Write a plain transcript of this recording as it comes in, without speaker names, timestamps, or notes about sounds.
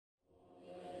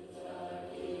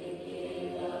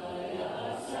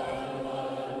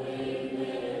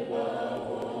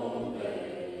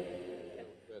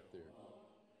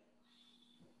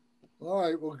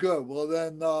well, good. Well,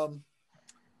 then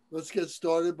let's get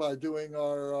started by doing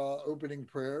our opening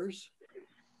prayers.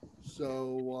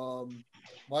 So,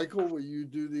 Michael, will you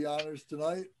do the honors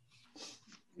tonight?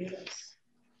 Yes.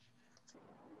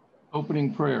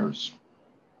 Opening prayers.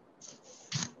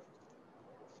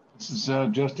 This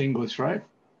is just English, right?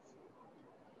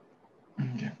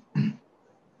 Okay.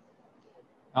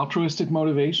 Altruistic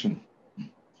motivation.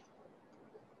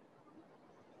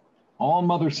 All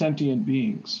mother sentient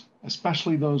beings,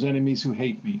 especially those enemies who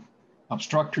hate me,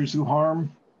 obstructors who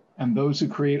harm, and those who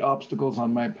create obstacles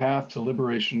on my path to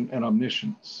liberation and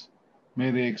omniscience,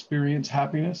 may they experience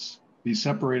happiness, be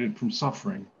separated from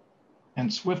suffering,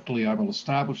 and swiftly I will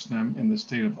establish them in the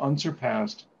state of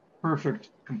unsurpassed, perfect,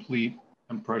 complete,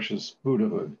 and precious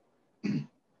Buddhahood.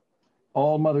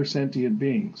 All mother sentient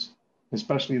beings,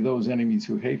 especially those enemies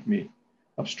who hate me,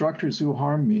 obstructors who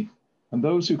harm me, and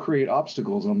those who create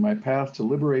obstacles on my path to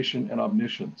liberation and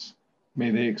omniscience, may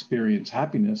they experience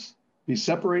happiness, be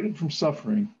separated from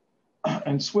suffering,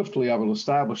 and swiftly I will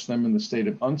establish them in the state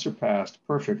of unsurpassed,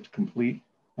 perfect, complete,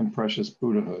 and precious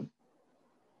Buddhahood.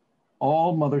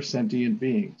 All mother sentient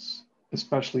beings,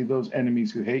 especially those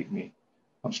enemies who hate me,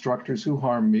 obstructors who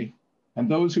harm me, and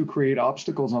those who create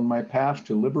obstacles on my path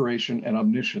to liberation and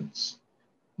omniscience,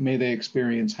 may they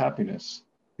experience happiness,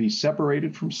 be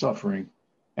separated from suffering,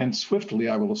 and swiftly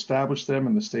I will establish them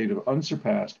in the state of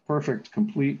unsurpassed, perfect,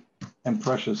 complete, and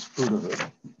precious Buddhahood.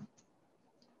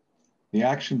 The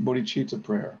Action Bodhicitta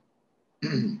Prayer.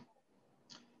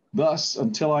 Thus,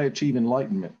 until I achieve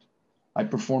enlightenment, I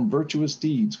perform virtuous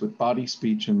deeds with body,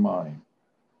 speech, and mind.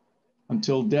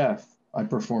 Until death, I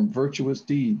perform virtuous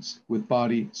deeds with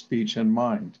body, speech, and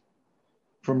mind.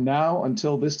 From now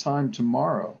until this time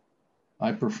tomorrow,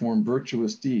 I perform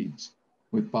virtuous deeds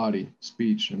with body,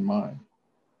 speech, and mind.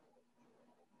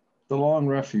 The Long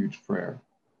Refuge Prayer.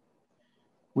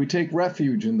 We take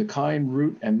refuge in the kind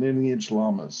root and lineage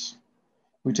lamas.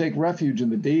 We take refuge in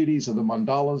the deities of the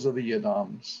mandalas of the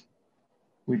yidams.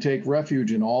 We take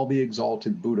refuge in all the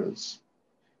exalted Buddhas.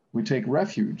 We take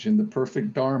refuge in the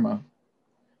perfect Dharma.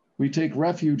 We take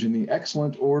refuge in the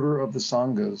excellent order of the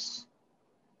Sanghas.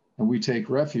 And we take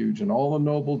refuge in all the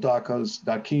noble Dakas,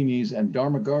 Dakinis, and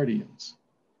Dharma guardians,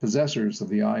 possessors of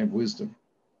the eye of wisdom.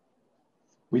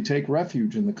 We take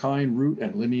refuge in the kind root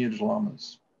and lineage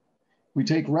lamas. We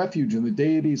take refuge in the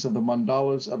deities of the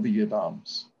mandalas of the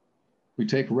yidams. We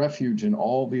take refuge in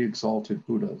all the exalted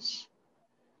Buddhas.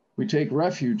 We take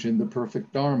refuge in the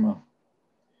perfect Dharma.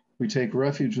 We take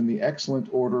refuge in the excellent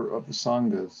order of the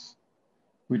Sanghas.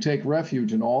 We take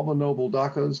refuge in all the noble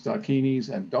Dakas, Dakinis,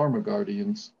 and Dharma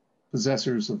guardians,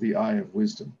 possessors of the eye of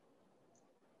wisdom.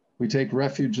 We take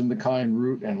refuge in the kind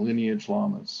root and lineage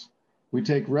lamas. We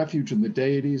take refuge in the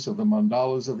deities of the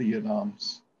mandalas of the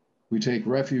yidams. We take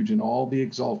refuge in all the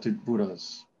exalted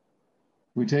Buddhas.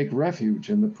 We take refuge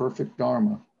in the perfect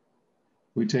Dharma.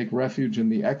 We take refuge in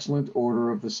the excellent order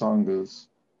of the Sanghas.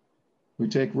 We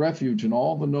take refuge in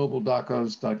all the noble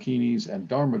Dakas, Dakinis, and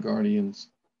Dharma guardians,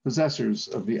 possessors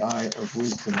of the eye of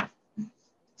wisdom.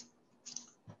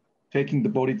 Taking the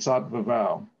Bodhisattva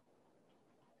vow.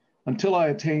 Until I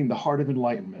attain the heart of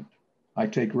enlightenment, I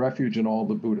take refuge in all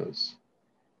the Buddhas.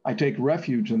 I take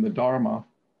refuge in the Dharma,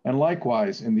 and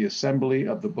likewise in the assembly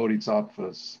of the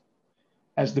Bodhisattvas.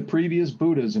 As the previous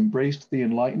Buddhas embraced the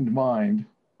enlightened mind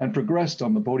and progressed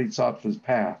on the Bodhisattva's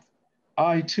path,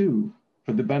 I too,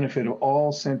 for the benefit of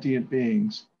all sentient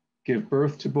beings, give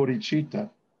birth to bodhicitta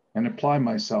and apply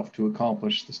myself to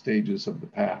accomplish the stages of the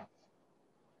path.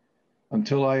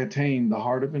 Until I attain the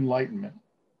heart of enlightenment,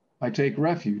 I take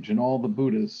refuge in all the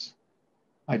Buddhas.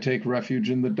 I take refuge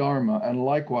in the Dharma and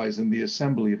likewise in the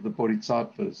assembly of the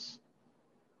Bodhisattvas.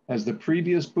 As the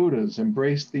previous Buddhas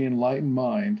embraced the enlightened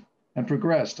mind and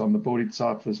progressed on the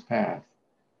Bodhisattva's path,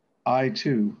 I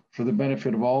too, for the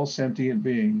benefit of all sentient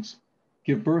beings,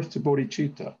 give birth to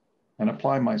bodhicitta and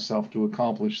apply myself to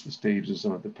accomplish the stages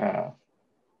of the path.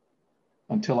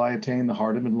 Until I attain the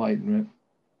heart of enlightenment,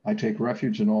 I take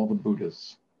refuge in all the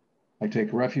Buddhas. I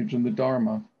take refuge in the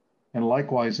Dharma and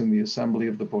likewise in the assembly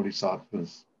of the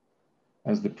Bodhisattvas.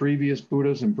 As the previous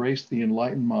Buddhas embraced the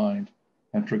enlightened mind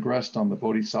and progressed on the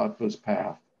Bodhisattva's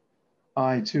path,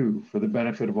 I too, for the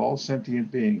benefit of all sentient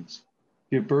beings,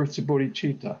 give birth to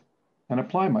bodhicitta and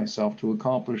apply myself to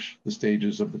accomplish the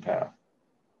stages of the path.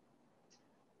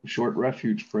 A short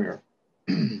refuge prayer.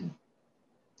 In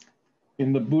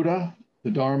the Buddha,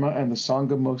 the Dharma, and the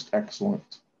Sangha most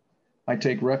excellent, I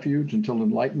take refuge until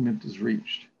enlightenment is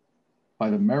reached. By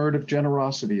the merit of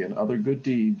generosity and other good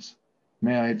deeds,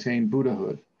 may I attain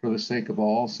Buddhahood for the sake of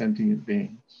all sentient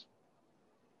beings.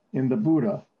 In the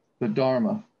Buddha, the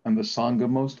Dharma, and the Sangha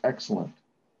most excellent,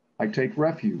 I take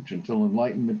refuge until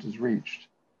enlightenment is reached.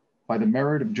 By the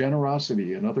merit of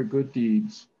generosity and other good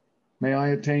deeds, may I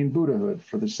attain Buddhahood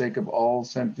for the sake of all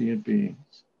sentient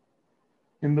beings.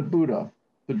 In the Buddha,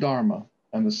 the Dharma,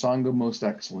 and the Sangha most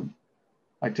excellent,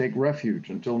 I take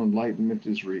refuge until enlightenment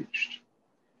is reached.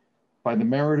 By the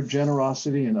merit of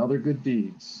generosity and other good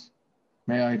deeds,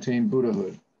 may I attain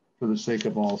Buddhahood for the sake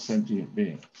of all sentient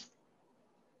beings.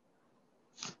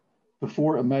 The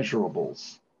four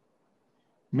immeasurables.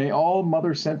 May all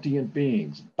mother sentient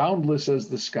beings, boundless as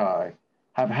the sky,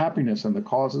 have happiness and the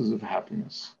causes of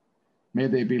happiness. May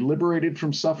they be liberated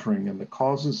from suffering and the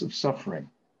causes of suffering.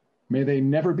 May they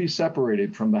never be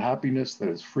separated from the happiness that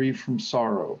is free from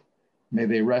sorrow. May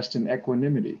they rest in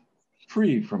equanimity,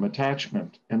 free from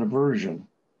attachment and aversion.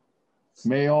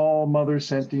 May all mother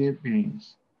sentient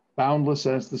beings, boundless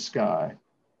as the sky,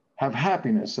 have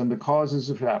happiness and the causes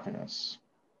of happiness.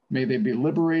 May they be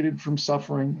liberated from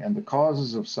suffering and the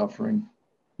causes of suffering.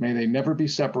 May they never be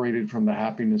separated from the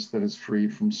happiness that is free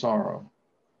from sorrow.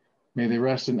 May they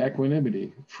rest in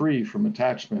equanimity, free from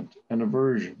attachment and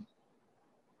aversion.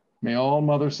 May all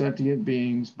mother sentient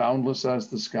beings, boundless as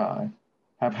the sky,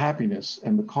 have happiness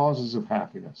and the causes of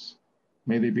happiness.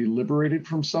 May they be liberated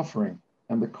from suffering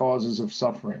and the causes of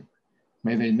suffering.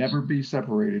 May they never be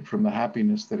separated from the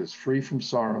happiness that is free from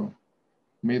sorrow.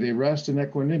 May they rest in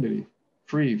equanimity,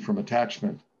 free from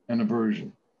attachment and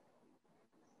aversion.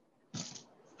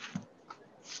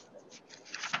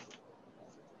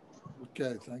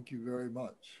 Okay, thank you very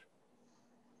much.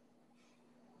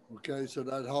 Okay, so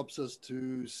that helps us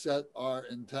to set our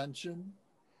intention,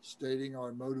 stating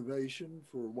our motivation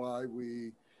for why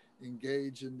we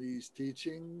engage in these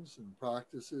teachings and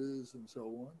practices and so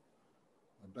on.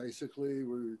 And basically,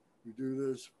 we do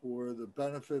this for the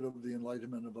benefit of the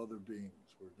enlightenment of other beings.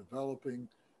 We're developing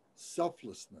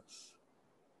selflessness.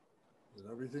 That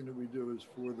everything that we do is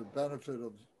for the benefit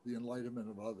of the enlightenment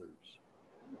of others.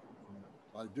 And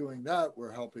by doing that,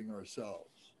 we're helping ourselves.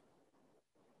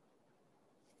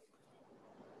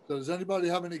 So does anybody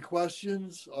have any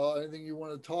questions? Anything you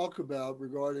want to talk about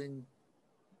regarding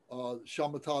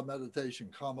shamatha meditation,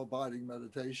 calm abiding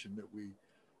meditation that we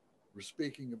were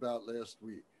speaking about last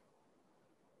week?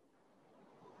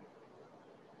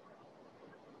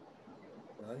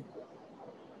 Okay.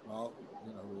 Well,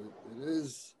 you know, it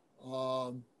is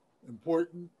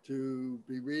important to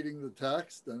be reading the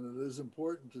text, and it is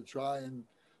important to try and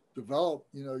develop,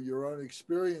 you know, your own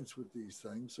experience with these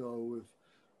things. So if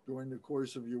during the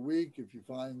course of your week, if you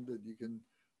find that you can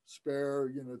spare,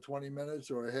 you know, 20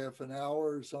 minutes or a half an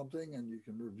hour or something, and you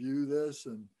can review this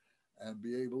and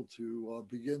be able to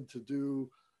begin to do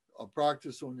a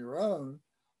practice on your own,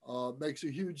 makes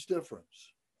a huge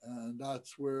difference. And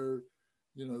that's where,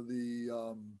 you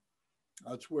know,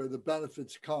 that's where the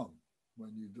benefits come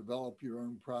when you develop your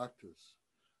own practice.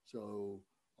 So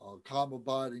calm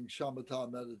abiding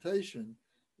shamatha meditation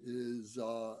is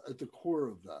at the core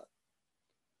of that.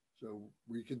 So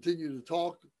we continue to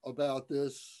talk about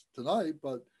this tonight,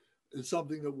 but it's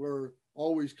something that we're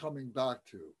always coming back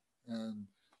to. And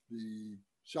the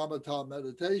shamatha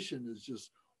meditation is just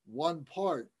one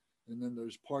part, and then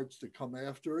there's parts that come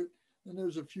after it, and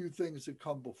there's a few things that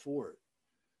come before it.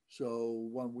 So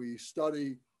when we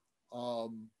study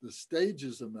the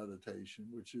stages of meditation,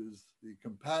 which is the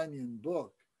companion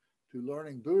book to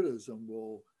learning Buddhism,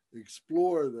 will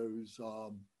explore those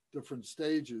different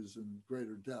stages in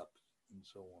greater depth and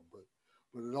so on.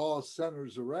 But it all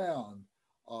centers around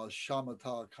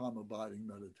shamatha, calm abiding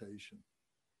meditation.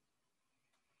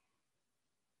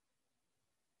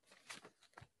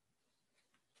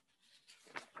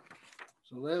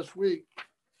 So last week,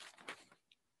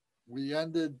 we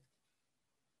ended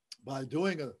by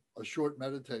doing a short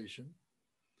meditation,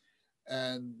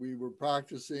 and we were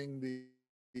practicing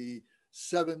the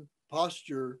seven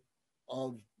posture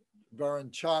of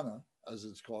Varanchana, as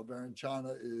it's called.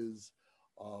 Varanchana is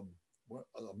a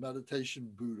meditation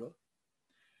Buddha.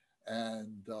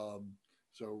 And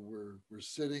so we're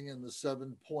sitting in the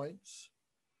 7 points.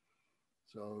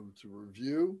 So to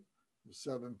review, the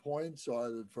 7 points are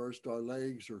that first our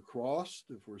legs are crossed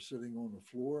if we're sitting on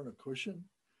the floor in a cushion.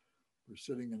 We're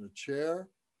sitting in a chair.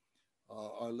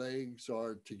 Our legs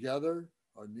are together,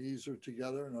 our knees are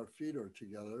together, and our feet are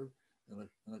together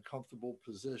in a comfortable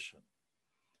position.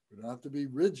 We don't have to be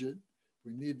rigid.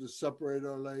 We need to separate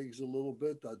our legs a little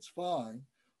bit, that's fine,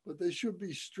 but they should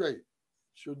be straight.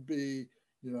 Should be,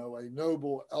 you know, a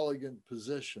noble, elegant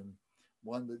position,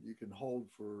 one that you can hold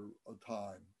for a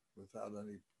time without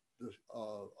any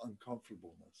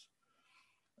uncomfortableness.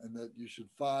 And that you should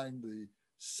find the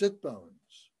sit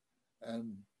bones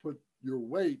and put your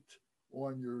weight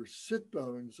on your sit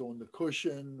bones on the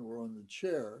cushion or on the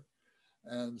chair,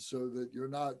 and so that you're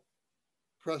not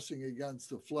pressing against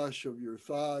the flesh of your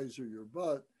thighs or your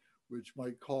butt, which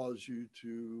might cause you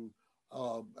to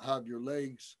have your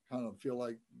legs kind of feel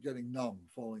like getting numb,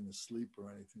 falling asleep, or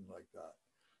anything like that.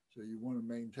 So you want to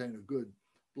maintain a good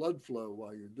blood flow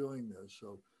while you're doing this.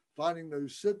 So finding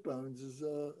those sit bones is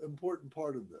an important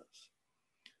part of this.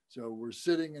 So we're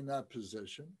sitting in that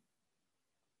position.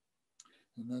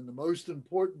 And then the most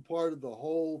important part of the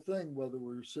whole thing, whether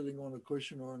we're sitting on a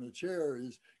cushion or in a chair,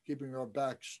 is keeping our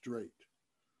back straight.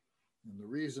 And the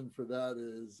reason for that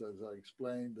is, as I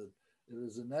explained, that it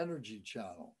is an energy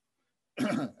channel.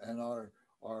 And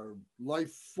our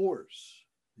life force,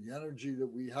 the energy that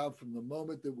we have from the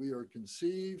moment that we are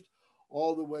conceived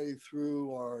all the way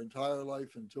through our entire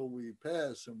life until we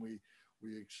pass and we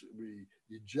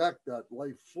eject that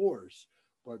life force,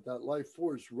 but that life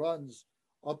force runs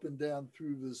up and down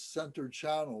through the center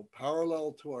channel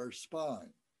parallel to our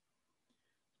spine,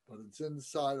 but it's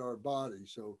inside our body.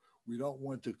 So we don't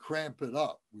want to cramp it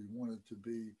up. We want it to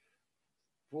be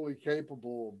fully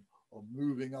capable of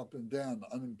moving up and down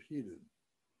unimpeded.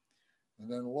 And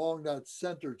then along that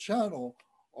center channel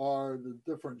are the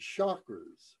different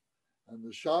chakras. And the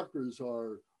chakras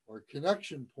are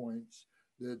connection points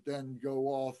that then go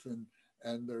off,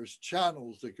 and there's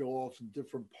channels that go off in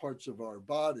different parts of our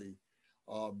body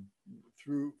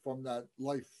through from that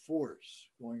life force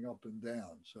going up and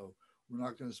down. So we're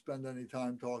not going to spend any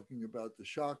time talking about the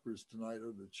chakras tonight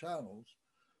or the channels,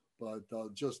 but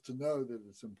just to know that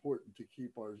it's important to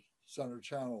keep our center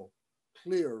channel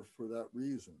clear for that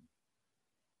reason.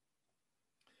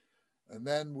 And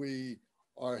then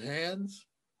our hands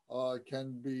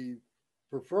can be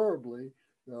preferably,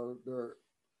 they're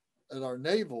at our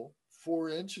navel, 4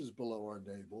 inches below our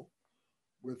navel,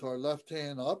 with our left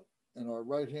hand up and our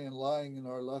right hand lying in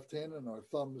our left hand and our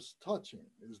thumbs touching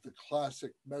is the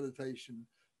classic meditation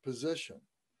position,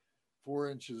 4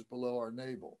 inches below our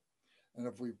navel. And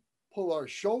if we pull our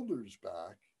shoulders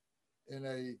back in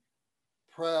a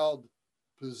proud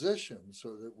position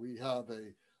so that we have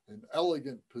an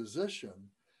elegant position,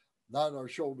 not our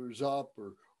shoulders up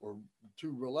or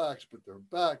too relaxed, but they're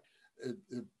back,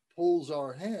 it pulls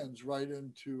our hands right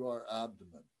into our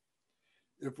abdomen.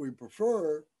 If we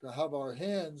prefer to have our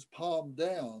hands palm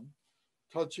down,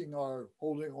 holding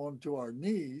onto our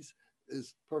knees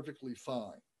is perfectly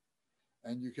fine.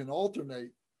 And you can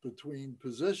alternate between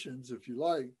positions if you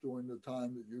like during the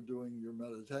time that you're doing your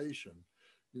meditation,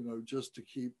 just to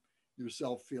keep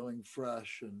yourself feeling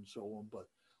fresh and so on. But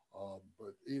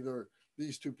either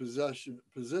these two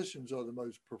positions are the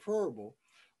most preferable.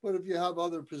 But if you have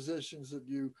other positions that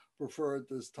you prefer at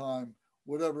this time,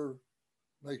 whatever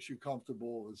makes you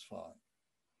comfortable is fine.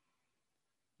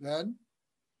 Then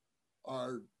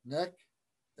our neck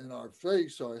and our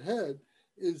face, our head,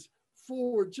 is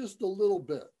forward just a little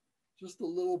bit.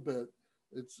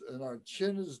 And our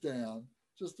chin is down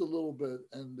just a little bit.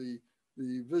 And the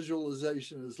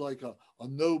visualization is like a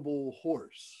noble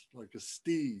horse, like a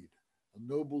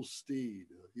noble steed,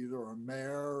 either a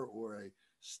mare or a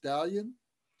stallion.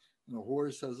 And a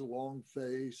horse has a long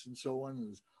face and so on. And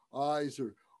his eyes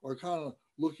are kind of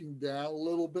looking down a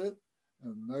little bit,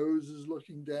 and nose is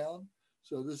looking down.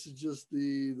 So this is just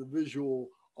the visual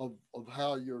of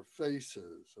how your face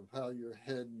is, of how your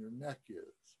head and your neck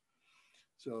is.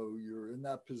 So you're in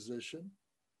that position.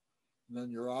 And then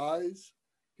your eyes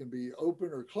can be open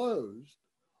or closed.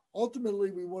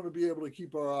 Ultimately, we want to be able to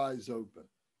keep our eyes open.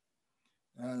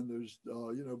 And there's,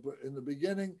 but in the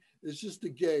beginning, it's just a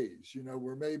gaze,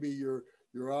 where maybe your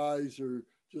eyes are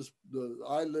just, the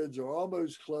eyelids are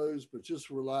almost closed, but just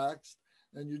relaxed.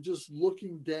 And you're just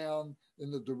looking down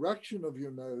in the direction of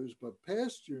your nose, but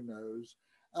past your nose,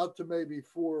 out to maybe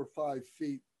 4 or 5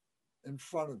 feet in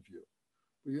front of you.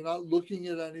 But you're not looking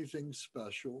at anything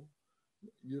special.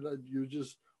 You're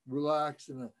just relaxed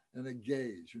in a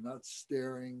gaze. You're not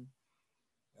staring.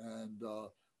 And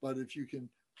but if you can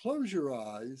close your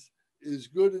eyes, is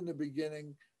good in the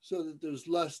beginning so that there's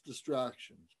less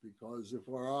distractions. Because if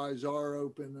our eyes are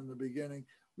open in the beginning,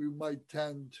 we might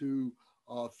tend to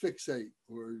fixate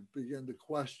or begin to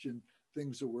question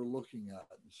things that we're looking at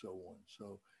and so on.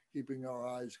 So keeping our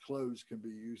eyes closed can be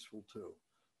useful too.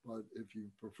 But if you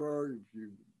prefer, if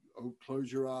you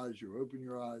close your eyes, you open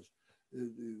your eyes,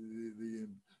 the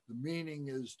meaning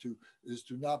is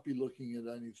to not be looking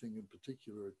at anything in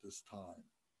particular at this time.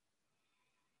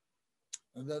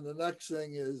 And then the next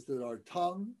thing is that our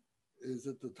tongue is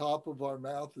at the top of our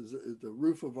mouth, is at the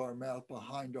roof of our mouth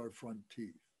behind our front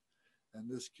teeth. And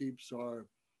this keeps our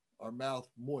mouth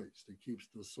moist. It keeps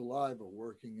the saliva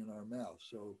working in our mouth.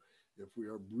 So If we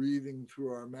are breathing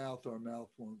through our mouth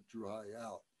won't dry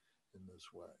out in this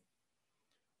way.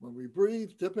 When we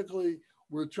breathe, typically,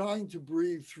 we're trying to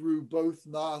breathe through both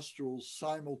nostrils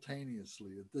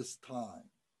simultaneously at this time.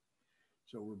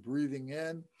 So we're breathing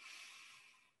in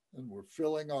and we're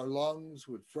filling our lungs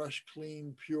with fresh,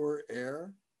 clean, pure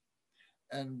air.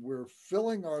 And we're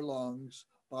filling our lungs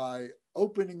by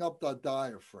opening up the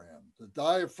diaphragm. The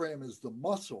diaphragm is the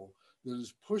muscle that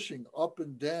is pushing up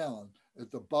and down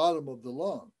at the bottom of the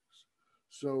lungs.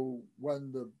 So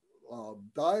when the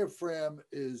diaphragm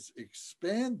is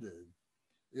expanded,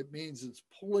 it means it's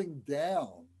pulling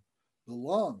down the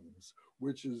lungs,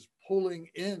 which is pulling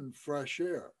in fresh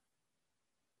air.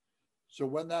 So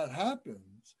when that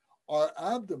happens, our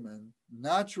abdomen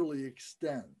naturally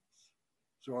extends.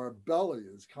 So our belly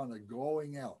is kind of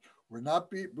going out. We're not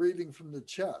breathing from the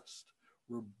chest.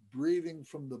 We're breathing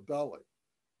from the belly.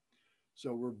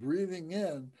 So we're breathing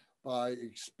in by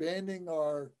expanding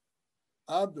our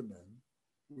abdomen,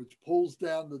 which pulls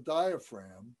down the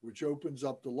diaphragm, which opens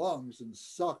up the lungs and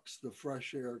sucks the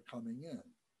fresh air coming in.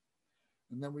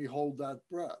 And then we hold that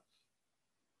breath.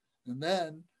 And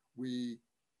then we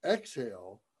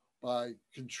exhale by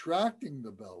contracting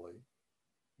the belly,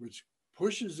 which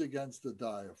pushes against the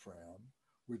diaphragm,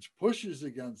 which pushes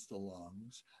against the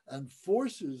lungs and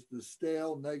forces the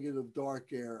stale, negative, dark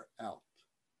air out.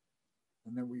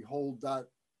 And then we hold that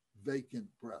vacant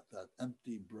breath, that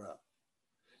empty breath.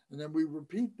 And then we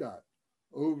repeat that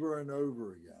over and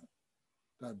over again.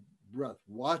 That breath,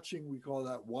 watching, we call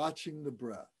that watching the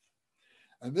breath.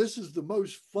 And this is the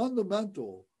most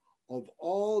fundamental of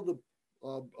all the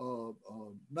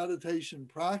meditation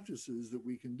practices that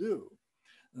we can do.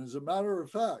 And as a matter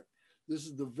of fact, this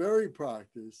is the very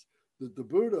practice that the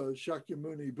Buddha,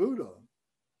 Shakyamuni Buddha,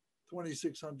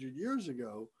 2,600 years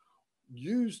ago,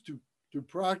 used to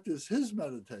practice his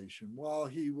meditation while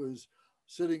he was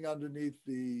sitting underneath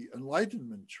the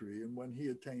enlightenment tree and when he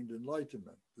attained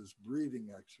enlightenment, this breathing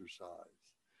exercise.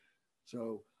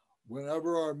 So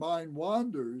whenever our mind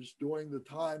wanders during the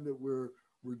time that we're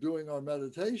doing our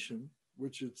meditation,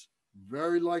 which it's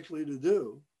very likely to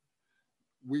do,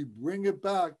 we bring it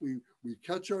back, we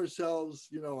catch ourselves,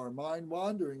 our mind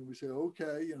wandering, we say,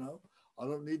 okay, I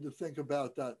don't need to think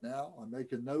about that now. I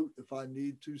make a note if I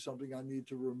need to, something I need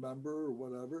to remember or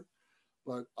whatever,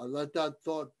 but I let that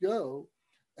thought go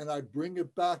and I bring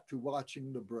it back to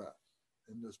watching the breath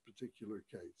in this particular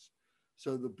case.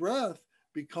 So the breath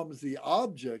becomes the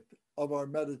object of our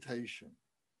meditation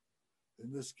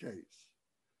in this case.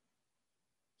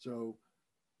 So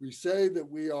we say that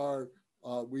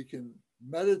we can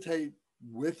meditate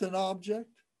with an object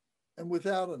and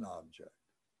without an object.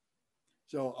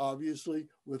 So obviously,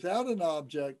 without an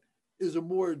object is a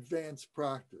more advanced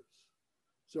practice.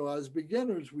 So as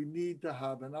beginners, we need to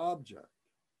have an object.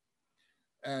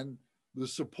 And the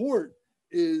support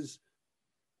is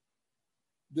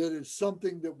that it's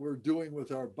something that we're doing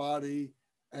with our body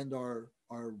and our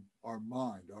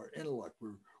mind, our intellect.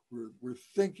 We're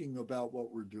thinking about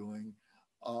what we're doing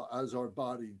as our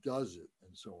body does it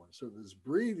and so on. So this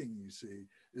breathing, you see,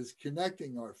 is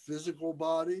connecting our physical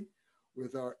body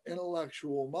with our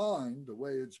intellectual mind, the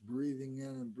way it's breathing in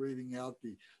and breathing out,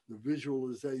 the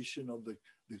visualization of the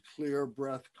clear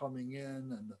breath coming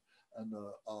in and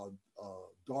the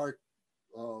dark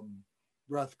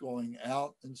breath going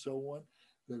out and so on,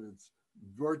 that it's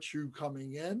virtue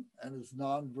coming in and it's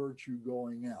non-virtue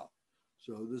going out.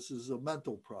 So this is a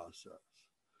mental process.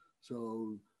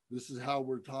 So this is how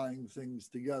we're tying things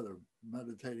together,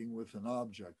 meditating with an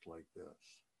object like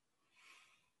this,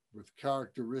 with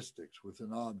characteristics, with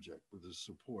an object, with a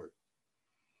support.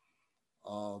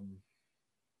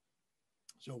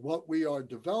 So what we are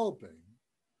developing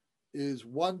is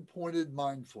one-pointed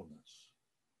mindfulness.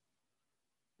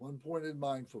 One-pointed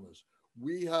mindfulness.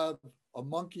 We have a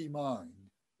monkey mind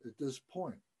at this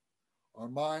point. Our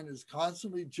mind is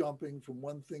constantly jumping from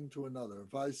one thing to another.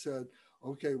 If I said,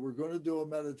 okay, we're going to do a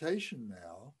meditation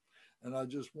now, and I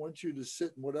just want you to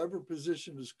sit in whatever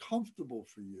position is comfortable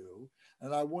for you,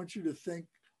 and I want you to think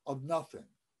of nothing.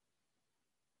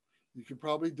 You could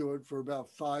probably do it for about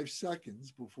 5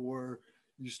 seconds before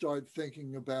you start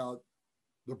thinking about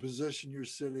the position you're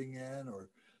sitting in, or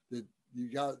that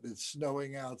it's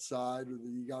snowing outside, or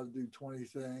that you got to do 20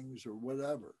 things or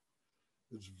whatever.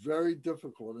 It's very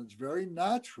difficult, and it's very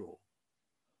natural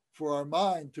for our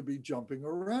mind to be jumping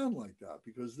around like that,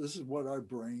 because this is what our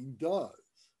brain does.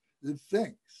 It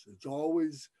thinks. It's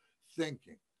always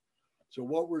thinking. So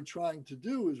what we're trying to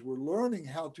do is we're learning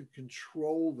how to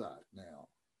control that now.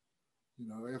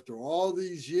 After all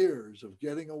these years of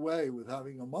getting away with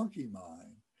having a monkey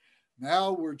mind,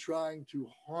 now we're trying to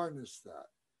harness that.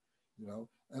 you know,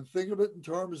 and think of it in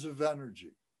terms of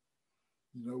energy.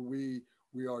 You know, we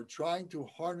are trying to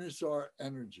harness our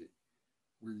energy.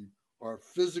 We Our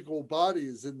physical body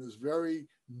is in this very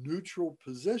neutral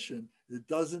position. It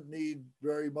doesn't need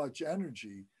very much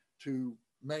energy to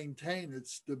maintain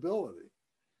its stability.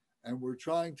 And we're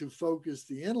trying to focus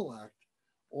the intellect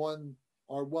on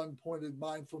our one-pointed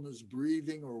mindfulness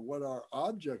breathing, or what our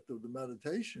object of the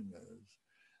meditation is.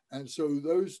 And so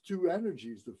those two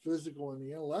energies, the physical and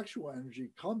the intellectual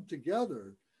energy, come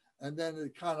together, and then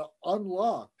it kind of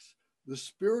unlocks the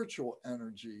spiritual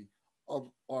energy of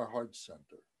our heart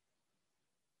center.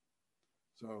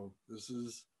 So this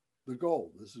is the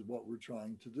goal. This is what we're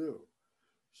trying to do.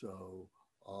 So,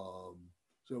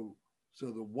 so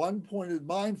the one-pointed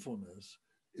mindfulness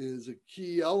is a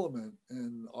key element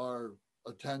in our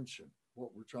attention,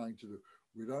 what we're trying to do.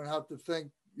 We don't have to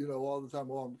think, you know, all the time,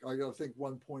 well, I got to think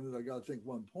one-pointed, I got to think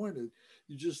one-pointed.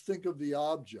 You just think of the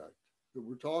object that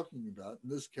we're talking about. In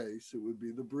this case, it would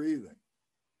be the breathing.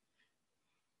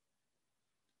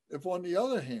 If, on the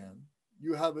other hand,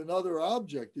 you have another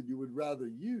object that you would rather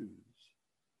use,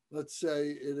 let's say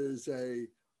it is a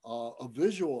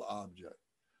visual object.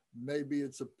 Maybe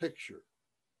it's a picture.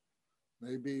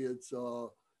 Maybe it's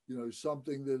you know,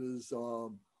 something that is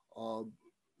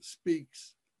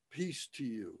speaks peace to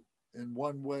you in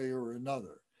one way or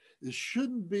another. It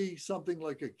shouldn't be something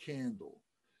like a candle.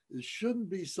 It shouldn't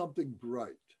be something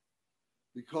bright,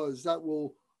 because that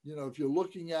will, you know, if you're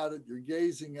looking at it, you're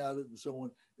gazing at it and so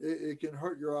on, it can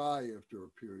hurt your eye after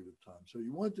a period of time. So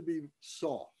you want it to be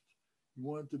soft. You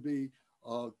want it to be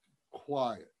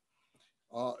quiet.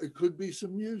 It could be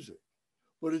some music,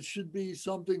 but it should be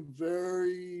something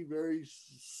very, very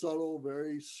subtle,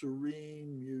 very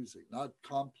serene music, not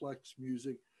complex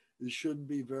music. It shouldn't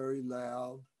be very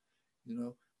loud. You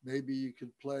know, maybe you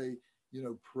could play, you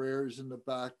know, prayers in the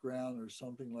background or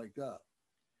something like that.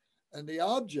 And the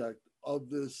object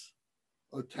of this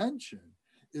attention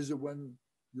is that when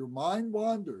your mind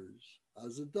wanders,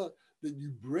 as it does, that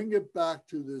you bring it back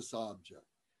to this object,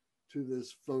 to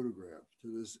this photograph,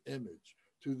 to this image,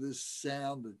 to this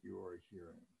sound that you are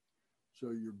hearing.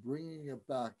 So you're bringing it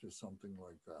back to something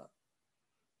like that.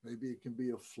 Maybe it can be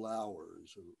a flower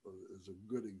as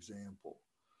a good example.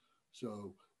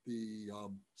 So the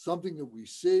something that we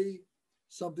see,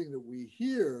 something that we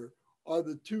hear are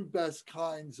the two best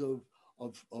kinds of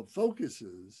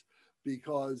focuses,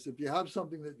 because if you have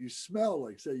something that you smell,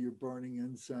 like say you're burning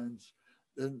incense,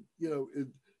 then, you know,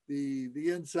 the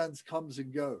incense comes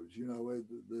and goes, you know,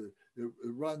 it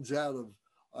runs out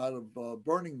of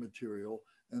burning material,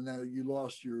 and then you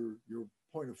lost your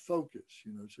point of focus,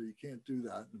 you know, so you can't do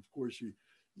that. And of course you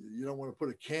don't want to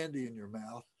put a candy in your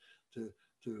mouth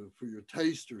for your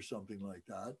taste or something like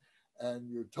that. And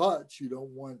your touch, you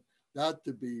don't want that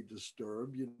to be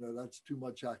disturbed, you know, that's too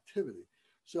much activity.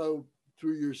 So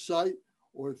through your sight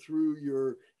or through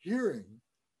your hearing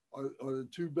are the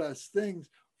two best things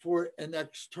for an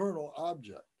external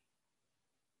object.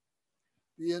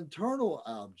 The internal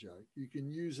object, you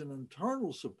can use an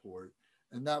internal support,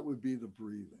 and that would be the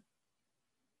breathing.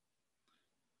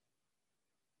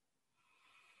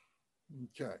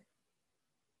 Okay.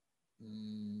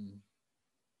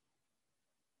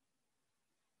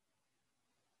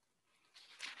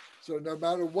 So no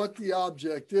matter what the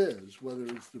object is, whether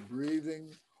it's the breathing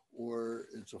or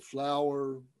it's a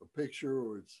flower, a picture,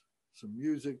 or it's some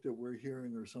music that we're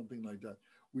hearing or something like that,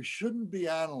 we shouldn't be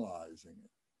analyzing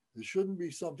it. There shouldn't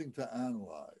be something to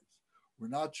analyze. We're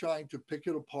not trying to pick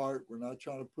it apart. We're not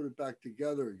trying to put it back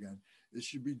together again. It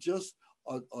should be just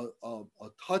a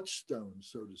touchstone,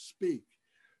 so to speak,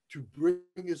 to bring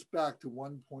us back to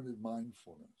one-pointed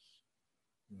mindfulness.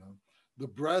 You know, the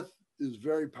breath is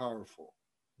very powerful.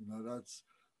 You know, that's,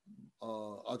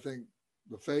 I think,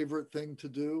 the favorite thing to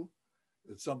do.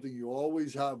 It's something you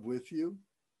always have with you.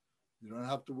 You don't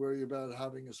have to worry about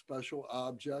having a special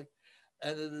object.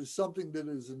 And it is something that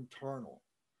is internal,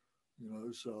 you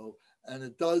know, so, and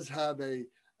it does have a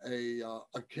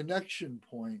connection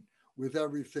point with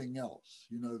everything else.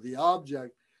 You know, the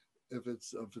object, if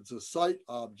it's a sight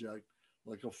object,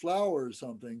 like a flower or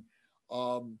something,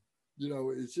 you know,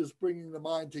 it's just bringing the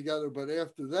mind together. But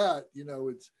after that, you know,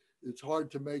 it's hard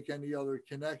to make any other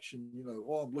connection, you know,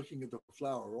 oh, I'm looking at the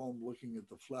flower, oh, I'm looking at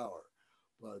the flower.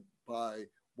 But by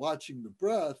watching the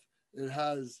breath, it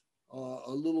has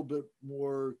a little bit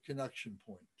more connection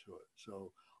point to it.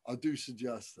 So I do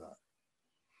suggest that.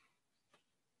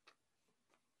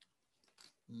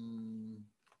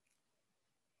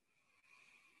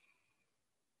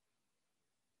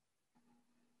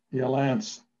 Yeah,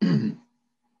 Lance.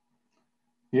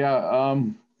 Yeah,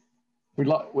 we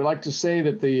like to say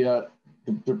that the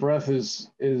the breath is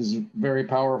very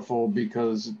powerful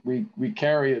because we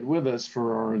carry it with us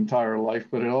for our entire life,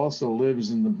 but it also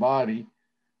lives in the body.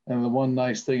 And the one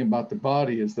nice thing about the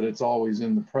body is that it's always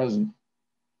in the present.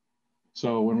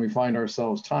 So when we find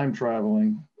ourselves time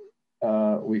traveling,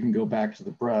 we can go back to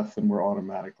the breath and we're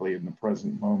automatically in the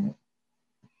present moment.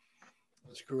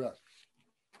 That's correct.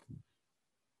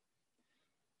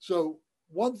 So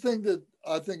one thing that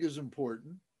I think is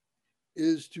important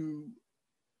is to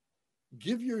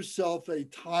give yourself a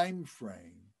time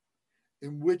frame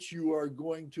in which you are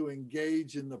going to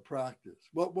engage in the practice.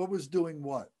 What was doing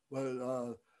what?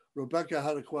 Rebecca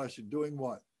had a question. Doing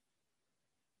what?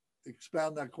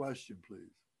 Expound that question,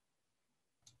 please.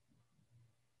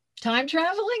 Time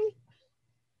traveling?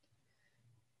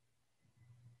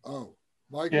 Oh,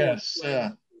 Michael. Yes.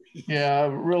 Yeah.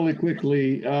 Really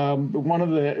quickly. One of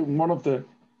the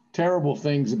terrible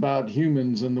things about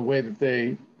humans and the way that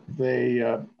they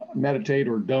meditate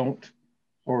or don't,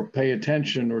 or pay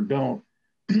attention or don't,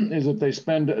 is that they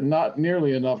spend not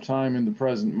nearly enough time in the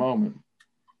present moment.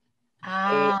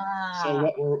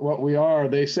 So what we are,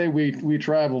 they say we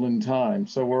travel in time.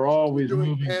 So we're always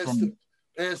moving from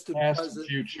past and past present to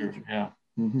future. Yeah.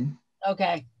 Mm-hmm.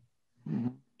 Okay. Mm-hmm.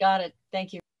 Got it.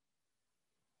 Thank you.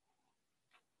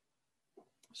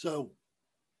 So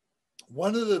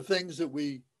one of the things that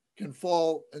we can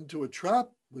fall into a trap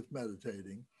with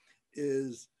meditating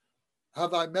is,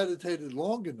 have I meditated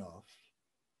long enough?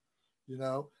 You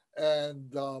know,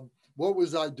 and what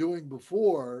was I doing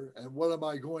before, and what am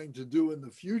I going to do in the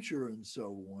future, and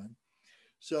so on.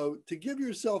 So to give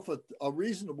yourself a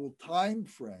reasonable time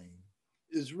frame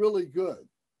is really good.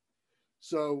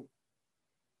 So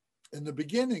in the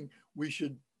beginning, we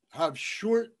should have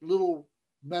short little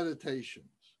meditations,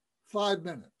 5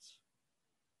 minutes.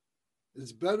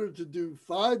 It's better to do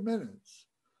 5 minutes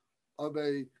of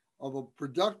a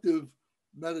productive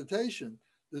meditation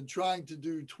than trying to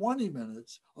do 20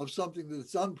 minutes of something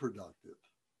that's unproductive.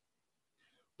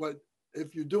 But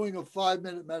if you're doing a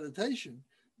 5-minute meditation,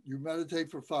 you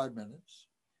meditate for 5 minutes,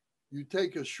 you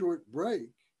take a short break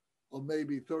of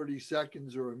maybe 30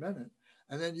 seconds or a minute,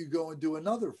 and then you go and do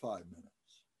another 5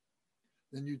 minutes.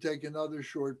 Then you take another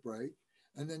short break,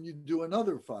 and then you do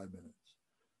another 5 minutes.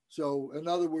 So in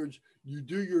other words, you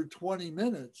do your 20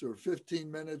 minutes or 15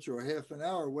 minutes or half an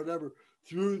hour, whatever,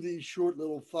 through these short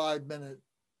little 5-minute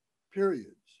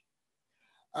periods.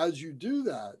 As you do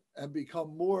that and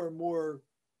become more and more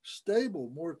stable,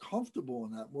 more comfortable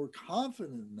in that, more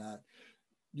confident in that,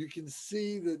 you can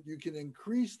see that you can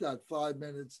increase that 5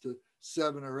 minutes to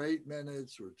 7 or 8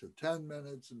 minutes or to 10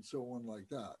 minutes and so on like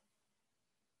that.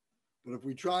 But if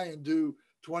we try and do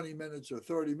 20 minutes or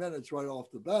 30 minutes right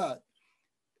off the bat,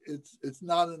 it's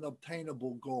not an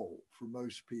obtainable goal for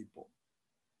most people.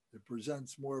 It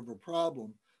presents more of a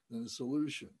problem than a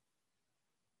solution.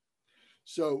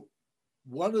 So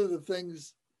one of the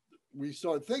things we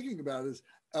start thinking about is,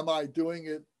 am I doing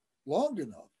it long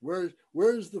enough?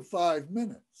 Where's the 5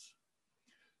 minutes?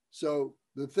 So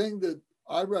the thing that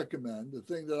I recommend, the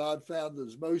thing that I've found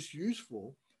is most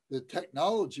useful, that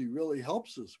technology really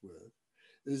helps us with,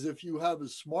 is if you have a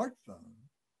smartphone,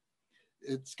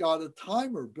 it's got a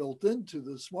timer built into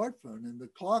the smartphone in the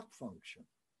clock function.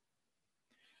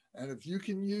 And if you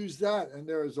can use that, and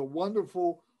there is a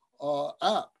wonderful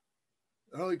app,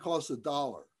 it only costs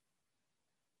 $1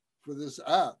 for this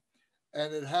app.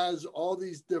 And it has all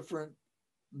these different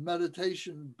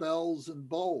meditation bells and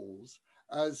bowls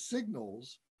as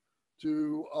signals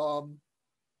to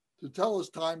tell us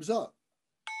time's up.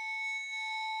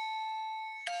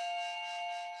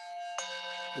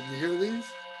 Can you hear these?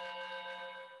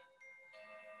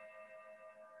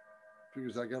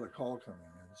 Because I got a call coming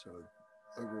in, so it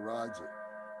overrides it.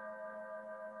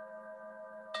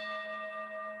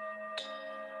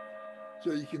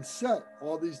 So you can set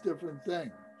all these different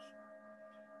things.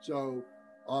 So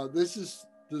this is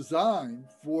designed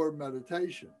for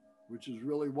meditation, which is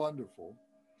really wonderful.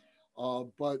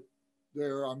 But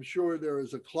I'm sure there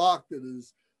is a clock that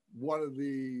is one of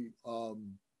the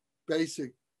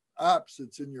basic apps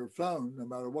that's in your phone, no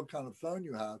matter what kind of phone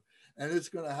you have, and it's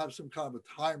going to have some kind of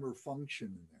a timer function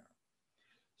in there.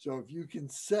 So if you can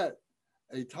set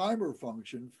a timer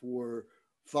function for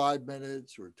 5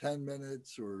 minutes or 10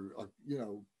 minutes or,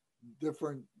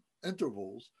 different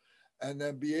intervals, and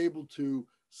then be able to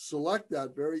select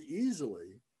that very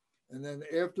easily. And then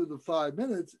after the 5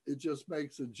 minutes, it just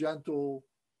makes a gentle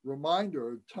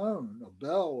reminder, a tone, a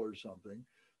bell or something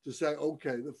to say,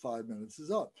 okay, the 5 minutes is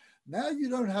up. Now you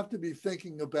don't have to be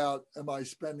thinking about, am I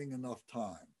spending enough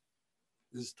time?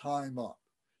 Is time up?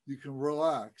 You can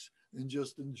relax and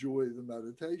just enjoy the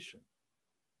meditation.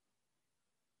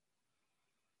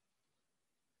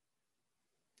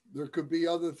 There could be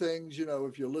other things, you know,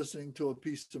 if you're listening to a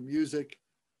piece of music,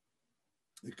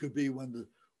 it could be when the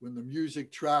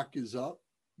music track is up,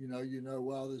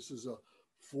 well, this is a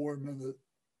 4 minute,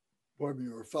 pardon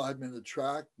me, or a 5 minute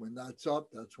track. When that's up,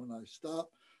 that's when I stop,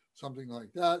 something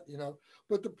like that,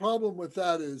 But the problem with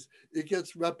that is it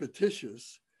gets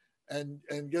repetitious and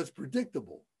gets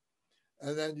predictable.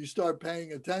 And then you start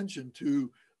paying attention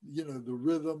to, the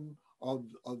rhythm of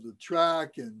the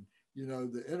track and,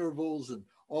 the intervals and,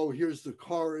 oh, here's the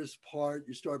chorus part.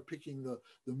 You start picking the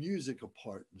music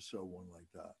apart and so on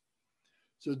like that.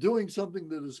 So doing something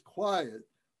that is quiet,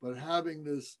 but having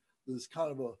this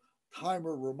kind of a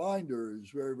timer reminder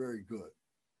is very, very good.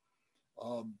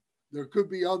 There could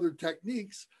be other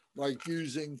techniques like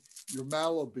using your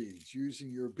mallow beads,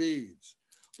 using your beads.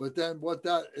 But then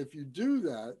if you do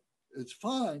that, it's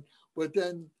fine. But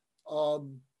then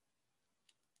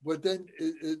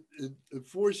it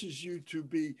forces you to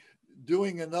be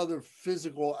doing another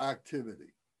physical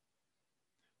activity.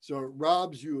 So it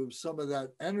robs you of some of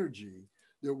that energy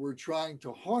that we're trying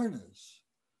to harness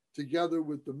together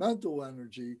with the mental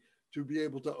energy to be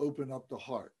able to open up the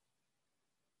heart.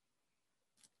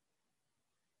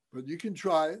 But you can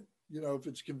try it, if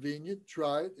it's convenient,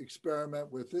 try it,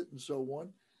 experiment with it and so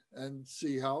on, and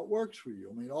see how it works for you.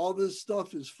 I mean, all this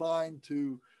stuff is fine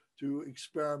to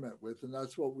experiment with, and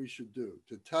that's what we should do,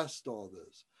 to test all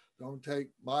this. Don't take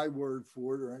my word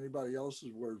for it or anybody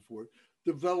else's word for it.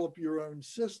 Develop your own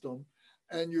system,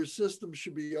 and your system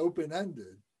should be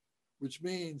open-ended, which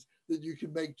means that you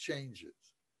can make changes.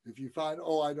 If you find,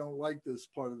 oh, I don't like this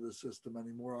part of the system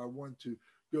anymore, I want to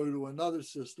go to another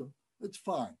system, it's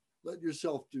fine. Let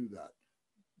yourself do that.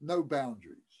 No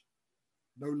boundaries,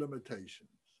 no limitations.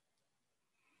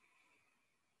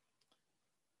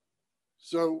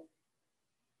 So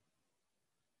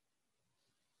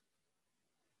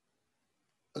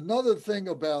another thing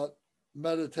about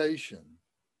meditation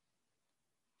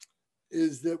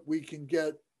is that we can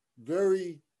get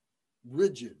very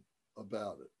rigid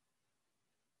about it.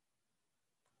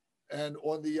 And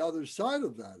on the other side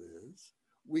of that is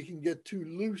we can get too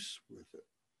loose with it.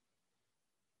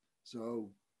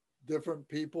 So different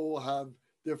people have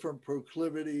different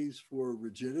proclivities for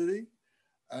rigidity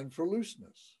and for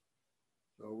looseness.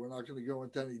 So we're not going to go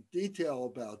into any detail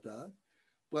about that,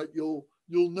 but you'll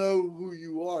know who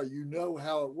you are. You know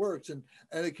how it works. And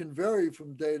it can vary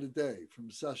from day to day,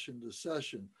 from session to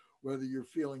session, whether you're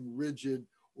feeling rigid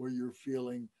or you're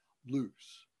feeling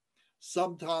loose.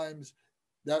 Sometimes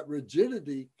that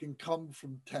rigidity can come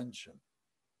from tension,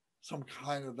 some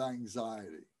kind of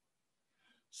anxiety.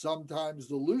 Sometimes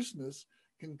the looseness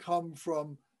can come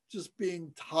from just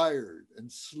being tired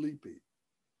and sleepy.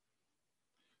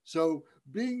 So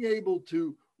being able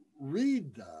to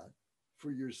read that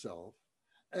for yourself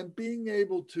and being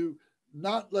able to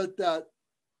not let that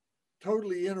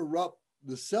totally interrupt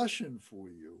the session for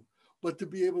you, but to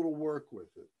be able to work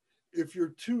with it. If you're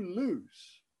too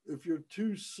loose, if you're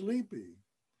too sleepy,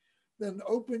 then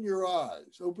open your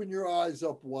eyes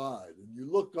up wide, and you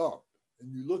look up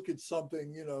and you look at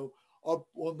something, up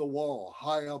on the wall,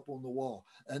 high up on the wall,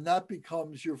 and that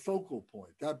becomes your focal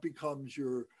point. That becomes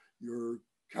your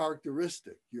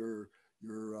characteristic, your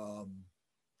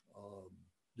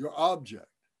object,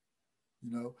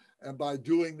 and by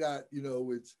doing that,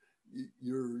 it's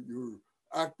you're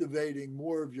activating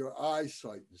more of your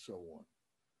eyesight and so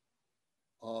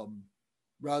on,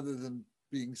 rather than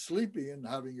being sleepy and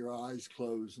having your eyes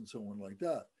closed and so on like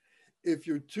that. If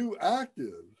you're too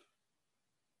active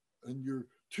and you're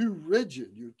too rigid,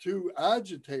 you're too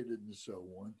agitated and so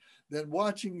on, then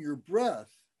watching your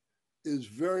breath is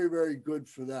very, very good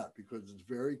for that, because it's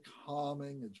very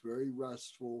calming, it's very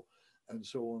restful, and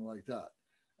so on like that.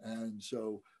 And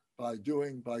so by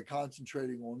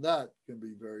concentrating on that can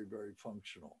be very, very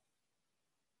functional.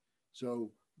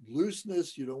 So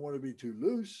looseness, you don't want to be too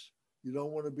loose. You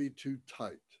don't want to be too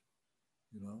tight,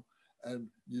 and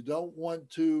you don't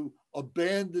want to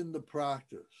abandon the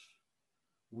practice.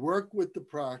 Work with the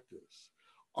practice.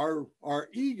 Our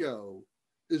ego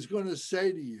is going to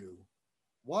say to you,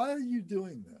 why are you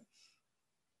doing this?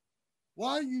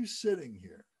 Why are you sitting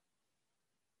here?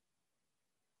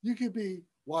 You could be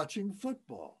watching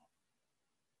football.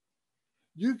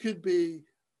 You could be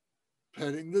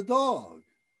petting the dog.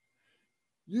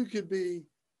 You could be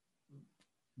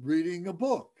reading a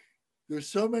book. There's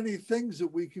so many things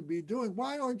that we could be doing.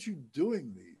 Why aren't you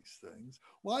doing these things?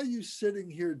 Why are you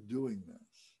sitting here doing this?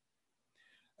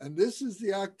 And this is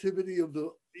the activity of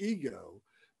the ego,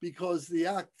 because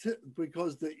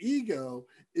the ego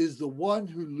is the one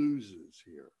who loses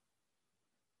here.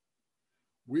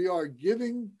 We are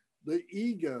giving the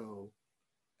ego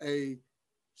a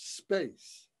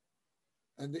space.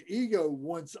 And the ego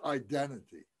wants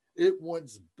identity. It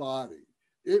wants body.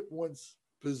 It wants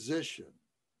position.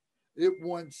 It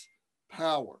wants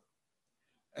power.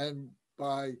 And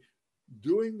by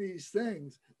doing these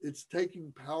things, it's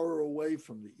taking power away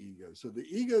from the ego. So the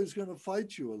ego is going to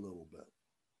fight you a little bit,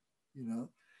 you know?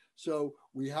 So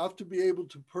we have to be able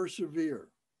to persevere.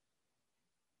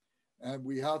 And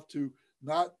we have to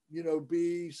not, you know,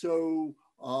 be so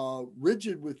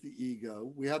rigid with the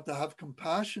ego. We have to have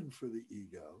compassion for the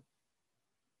ego,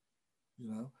 you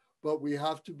know, but we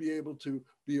have to be able to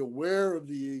be aware of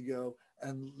the ego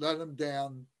and let him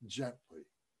down gently.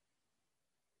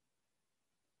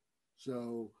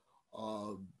 So,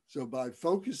 so by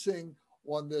focusing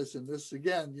on this, and this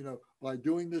again, you know, by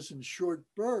doing this in short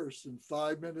bursts and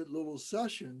 5-minute little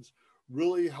sessions,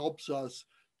 really helps us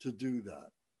to do that.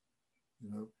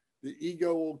 You know, the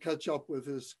ego will catch up with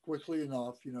us quickly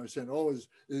enough, you know, saying, oh,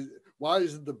 why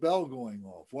isn't the bell going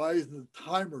off? Why isn't the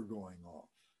timer going off?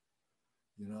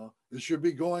 You know, it should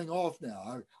be going off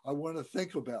now. I want to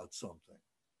think about something.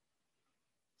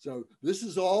 So this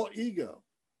is all ego.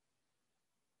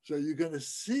 So you're going to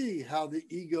see how the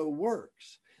ego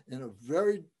works in a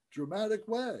very dramatic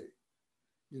way,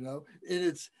 you know, in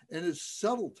its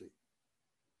subtlety.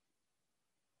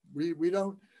 We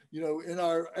don't, you know, in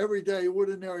our everyday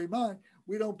ordinary mind,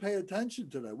 we don't pay attention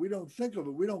to that. We don't think of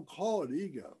it. We don't call it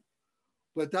ego.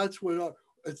 But that's what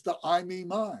it's the I, me,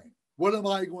 mine. What am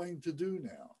I going to do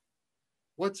now?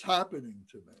 What's happening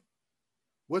to me?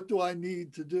 What do I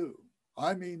need to do?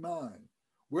 I, me, mine.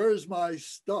 Where's my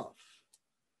stuff?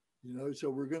 You know, so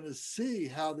we're going to see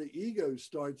how the ego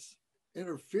starts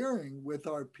interfering with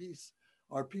our peace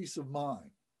of mind.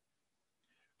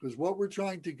 Because what we're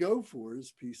trying to go for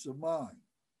is peace of mind.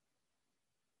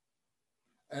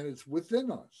 And it's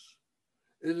within us.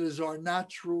 It is our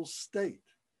natural state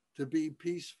to be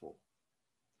peaceful.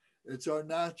 It's our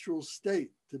natural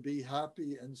state to be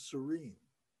happy and serene.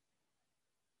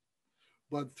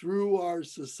 But through our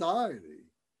society,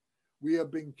 we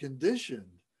have been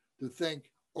conditioned to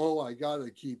think, oh, I got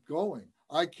to keep going.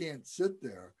 I can't sit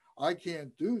there. I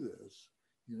can't do this.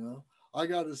 You know, I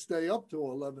got to stay up till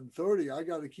 11:30. I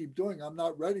got to keep doing. I'm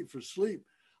not ready for sleep.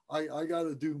 I got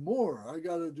to do more. I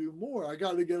got to do more. I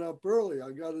got to get up early.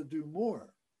 I got to do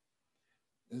more.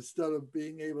 Instead of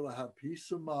being able to have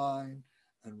peace of mind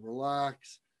and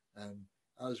relax. And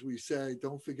as we say,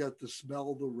 don't forget to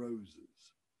smell the roses.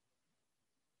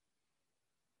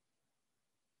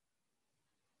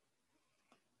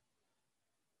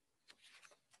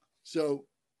 So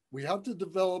we have to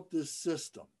develop this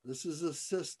system. This is a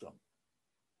system.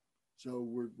 So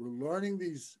we're learning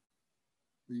these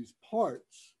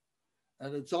parts,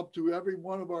 and it's up to every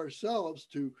one of ourselves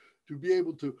to be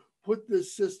able to put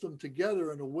this system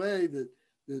together in a way that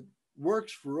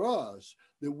works for us,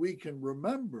 that we can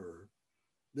remember,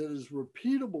 that is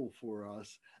repeatable for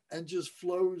us, and just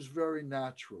flows very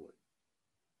naturally.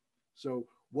 So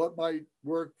what might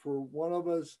work for one of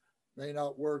us may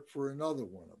not work for another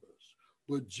one of us.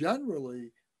 But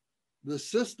generally, the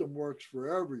system works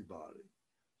for everybody.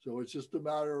 So it's just a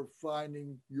matter of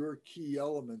finding your key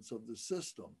elements of the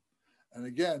system. And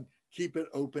again, keep it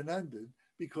open-ended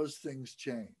because things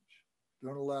change.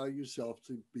 Don't allow yourself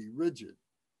to be rigid.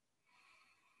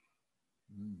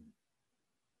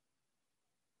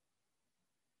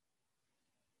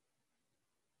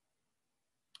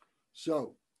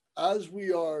 So as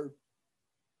we are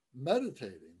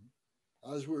meditating,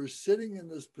 as we're sitting in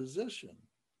this position,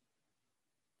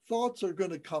 thoughts are going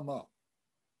to come up.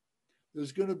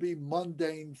 There's going to be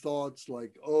mundane thoughts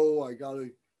like, oh, I got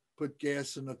to put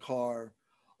gas in the car.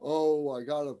 Oh, I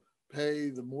got to pay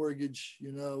the mortgage.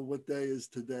 You know, what day is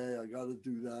today? I got to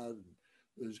do that. And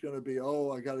there's going to be,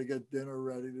 oh, I got to get dinner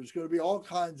ready. There's going to be all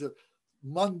kinds of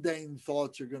mundane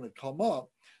thoughts are going to come up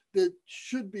that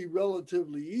should be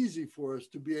relatively easy for us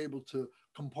to be able to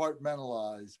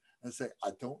compartmentalize and say, I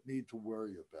don't need to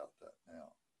worry about that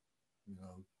now. You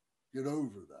know, get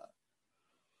over that.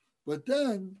 But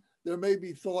then there may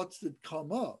be thoughts that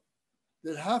come up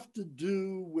that have to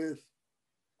do with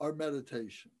our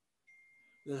meditation,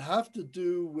 that have to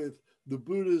do with the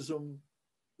Buddhism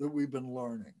that we've been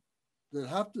learning, that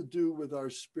have to do with our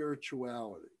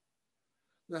spirituality.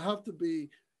 There have to be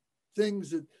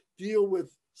things that deal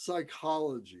with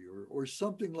psychology or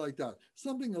something like that,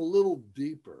 something a little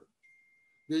deeper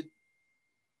that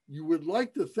you would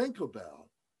like to think about,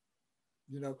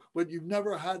 you know, but you've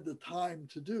never had the time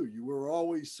to do. You were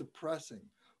always suppressing,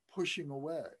 pushing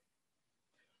away.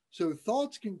 So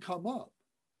thoughts can come up.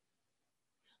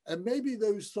 And maybe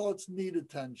those thoughts need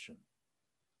attention.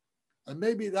 And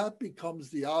maybe that becomes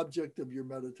the object of your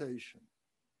meditation.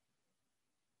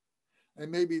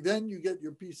 And maybe then you get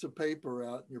your piece of paper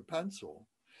out and your pencil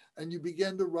and you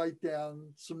begin to write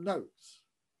down some notes.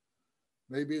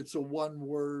 Maybe it's a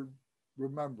one-word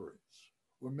remembrance,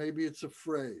 or maybe it's a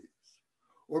phrase,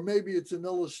 or maybe it's an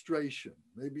illustration.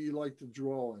 Maybe you like to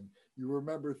draw and you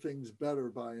remember things better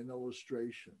by an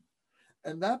illustration.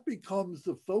 And that becomes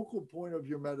the focal point of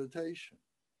your meditation.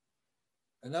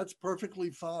 And that's perfectly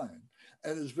fine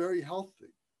and is very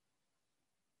healthy,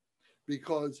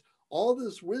 because all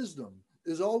this wisdom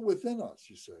is all within us,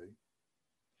 you see.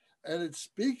 And it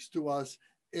speaks to us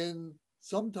in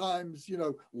sometimes,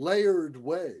 layered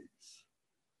ways.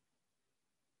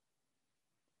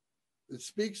 It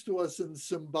speaks to us in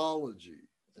symbology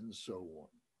and so on.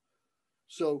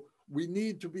 So we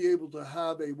need to be able to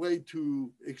have a way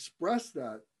to express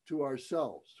that to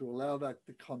ourselves, to allow that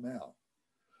to come out.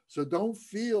 So don't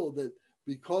feel that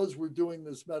because we're doing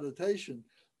this meditation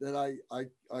that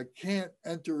I can't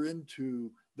enter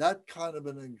into that kind of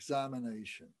an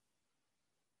examination.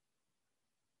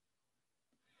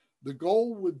 The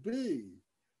goal would be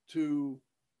to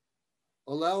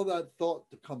allow that thought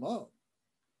to come up,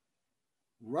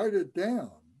 write it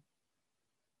down,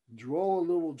 draw a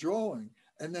little drawing,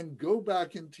 and then go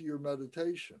back into your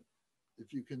meditation.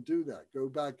 If you can do that, go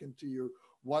back into your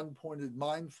one-pointed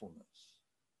mindfulness.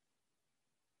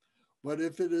 But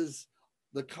if it is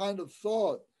the kind of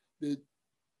thought that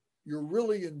you're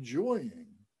really enjoying,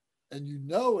 and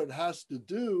it has to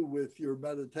do with your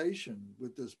meditation,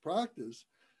 with this practice,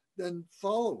 then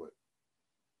follow it.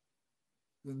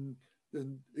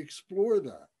 Then explore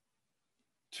that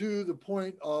to the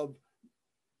point of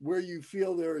where you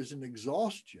feel there is an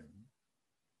exhaustion,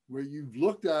 where you've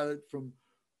looked at it from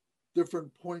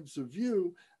different points of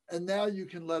view, and now you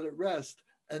can let it rest,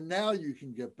 and now you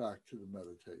can get back to the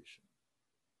meditation.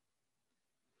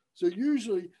 So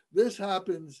usually this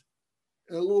happens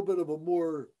in a little bit of a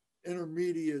more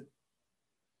intermediate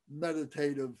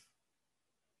meditative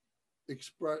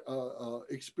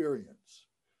experience.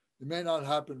 It may not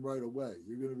happen right away.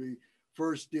 You're going to be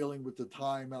first dealing with the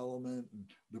time element and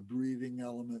the breathing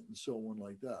element and so on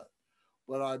like that.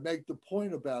 But I make the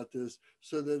point about this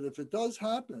so that if it does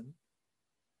happen,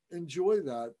 enjoy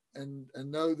that and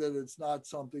know that it's not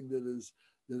something that is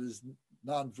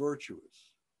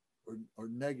non-virtuous or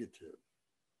negative.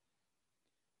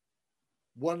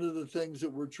 One of the things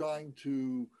that we're trying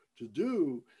to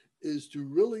do is to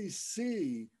really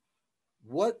see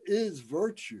what is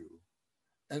virtue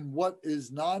and what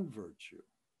is non-virtue.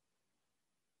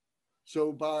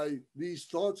 So by these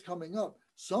thoughts coming up,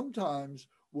 sometimes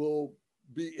will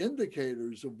be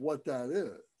indicators of what that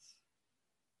is.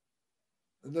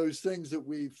 And those things that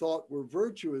we thought were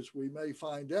virtuous, we may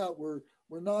find out were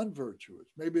non-virtuous.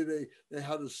 Maybe they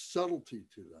had a subtlety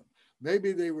to them.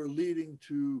 Maybe they were leading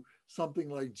to something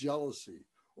like jealousy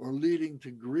or leading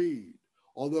to greed,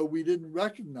 although we didn't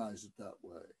recognize it that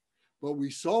way. But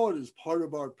we saw it as part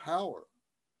of our power.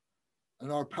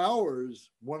 And our power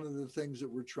is one of the things that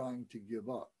we're trying to give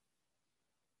up.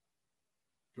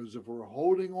 Because if we're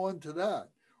holding on to that,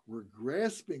 we're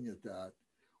grasping at that,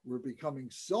 we're becoming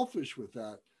selfish with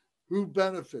that, who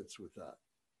benefits with that?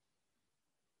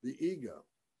 The ego.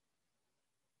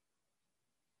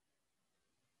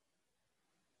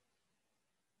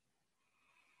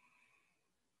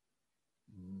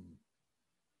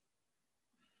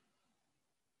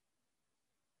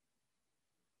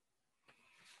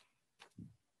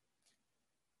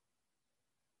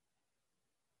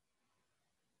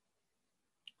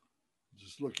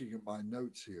 Just looking at my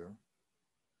notes here.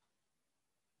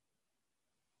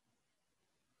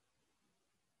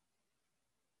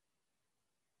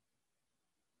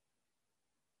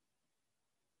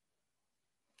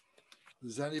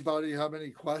 Does anybody have any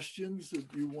questions that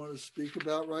you want to speak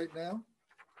about right now?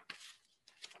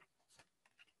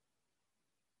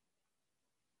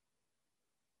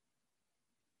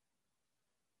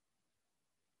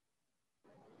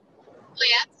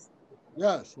 Lance?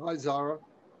 Yes. Hi, Zara.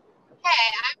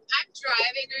 Hey, I'm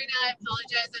driving right now. I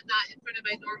apologize. I'm not in front of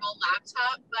my normal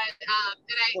laptop, but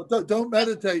Well, don't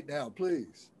meditate now,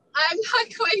 please. I'm not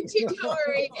going to. Don't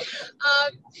worry.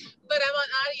 But I'm on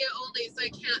audio only, so I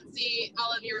can't see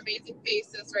all of your amazing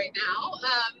faces right now.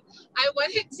 I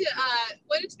wanted to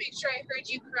make sure I heard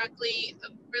you correctly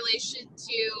in relation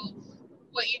to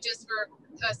what you just were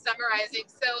summarizing.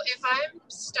 So if I'm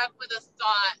stuck with a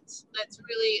thought that's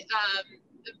really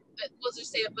we'll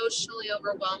just say emotionally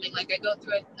overwhelming, like I go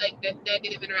through a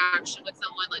negative interaction with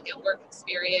someone, like a work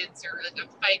experience, or like I'm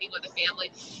fighting with a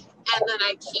family, and then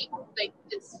I keep, like,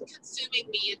 it's consuming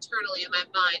me internally in my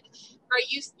mind.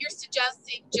 You're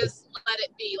suggesting just let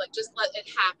it be, like just let it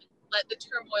happen, let the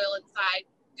turmoil inside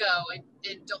go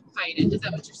and don't fight it. Is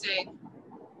that what you're saying?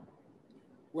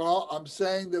 Well, I'm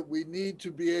saying that we need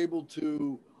to be able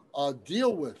to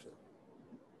deal with it.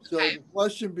 So Okay. the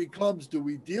question becomes, do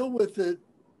we deal with it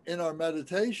in our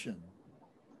meditation,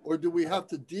 or do we have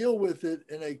to deal with it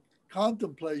in a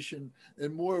contemplation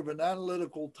in more of an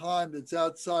analytical time that's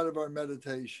outside of our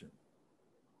meditation?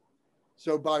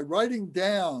 So by writing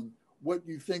down what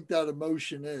you think that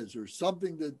emotion is, or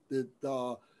something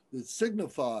that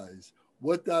signifies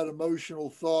what that emotional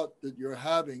thought that you're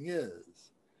having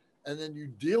is, and then you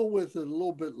deal with it a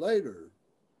little bit later,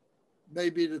 may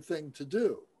be the thing to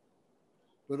do.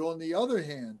 But on the other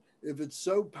hand, if it's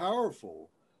so powerful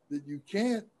that you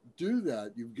can't do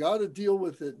that, you've got to deal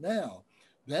with it now,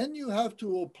 then you have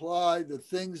to apply the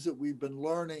things that we've been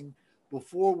learning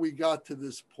before we got to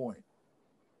this point.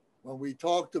 When we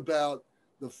talked about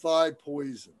the 5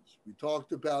 poisons, we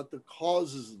talked about the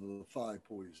causes of the 5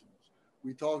 poisons,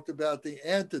 we talked about the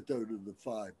antidote of the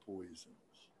 5 poisons.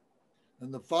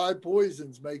 And the 5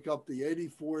 poisons make up the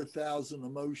 84,000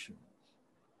 emotions.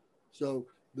 So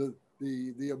the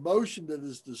emotion that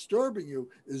is disturbing you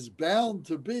is bound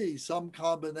to be some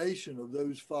combination of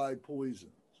those 5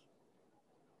 poisons.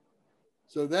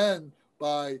 So then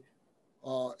by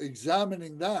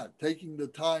examining that, taking the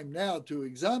time now to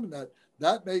examine that,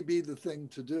 that may be the thing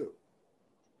to do.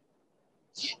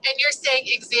 And you're saying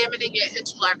examining it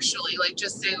intellectually, like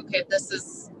just saying, okay,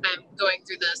 I'm going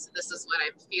through this, and this is what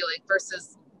I'm feeling,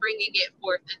 versus bringing it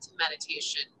forth into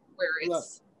meditation, where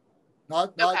it's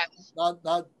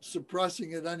not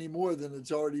suppressing it any more than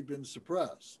it's already been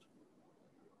suppressed.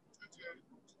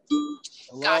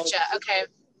 Mm-hmm. Gotcha. Okay.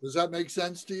 Does that make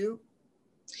sense to you?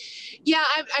 Yeah,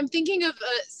 I'm thinking of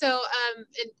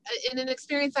in an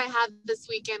experience I had this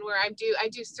weekend where I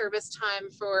do service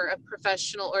time for a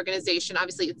professional organization.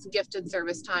 Obviously, it's gifted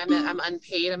service time. I'm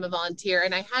unpaid. I'm a volunteer,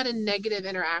 and I had a negative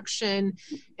interaction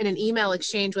in an email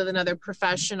exchange with another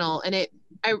professional, and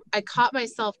I caught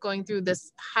myself going through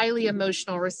this highly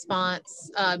emotional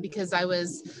response because I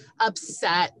was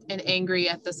upset and angry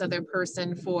at this other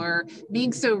person for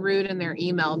being so rude in their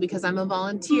email, because I'm a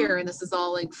volunteer and this is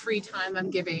all like free time I'm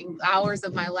giving, hours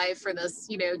of my life for this,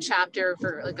 chapter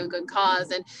for like a good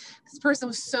cause. And this person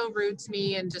was so rude to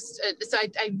me, and just, so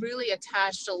I really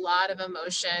attached a lot of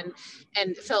emotion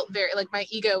and felt very, like my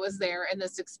ego was there in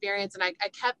this experience. And I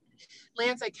kept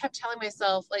telling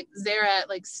myself, like, Zara,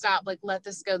 like, stop, like, let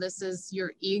this go. This is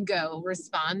your ego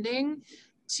responding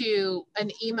to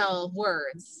an email of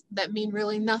words that mean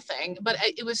really nothing. But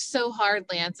it was so hard,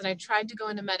 Lance. And I tried to go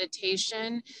into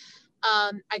meditation.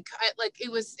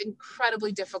 It was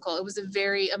incredibly difficult. It was a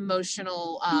very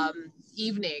emotional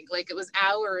evening. Like, it was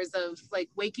hours of like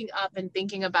waking up and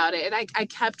thinking about it. And I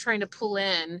kept trying to pull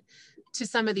in to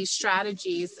some of these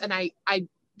strategies. And I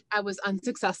was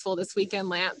unsuccessful this weekend,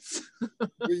 Lance.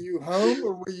 Were you home,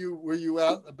 or were you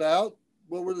out and about?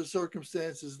 What were the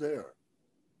circumstances there?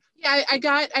 Yeah,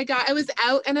 I was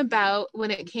out and about when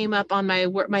it came up on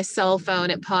my cell phone.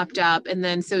 It popped up, and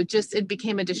then it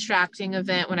became a distracting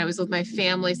event when I was with my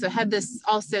family. So it had this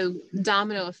also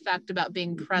domino effect about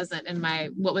being present in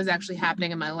what was actually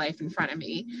happening in my life in front of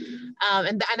me.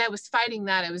 And I was fighting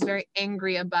that. I was very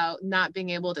angry about not being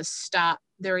able to stop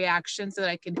the reaction so that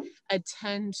I could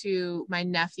attend to my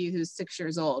nephew who's 6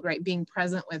 years old, right? Being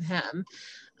present with him.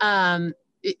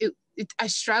 I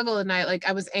struggled, and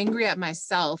I was angry at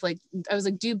myself. Like, I was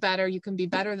like, do better. You can be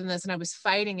better than this. And I was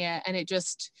fighting it, and it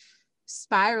just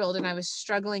spiraled, and I was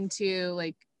struggling to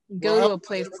like go to a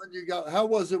place. How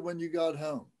was it when you got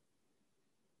home?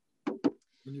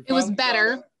 It was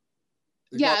better.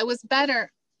 It was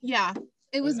better. Yeah,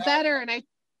 it was better. And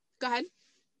go ahead.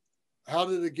 How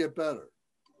did it get better?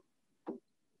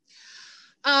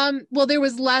 Well, there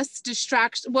was less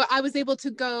distraction. Well, I was able to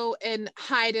go and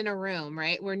hide in a room,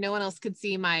 right, where no one else could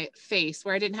see my face,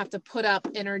 where I didn't have to put up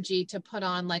energy to put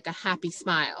on like a happy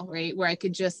smile, right, where I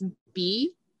could just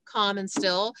be calm and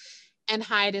still, and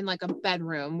hide in like a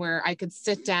bedroom where I could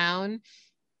sit down.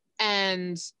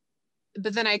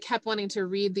 But then I kept wanting to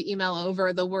read the email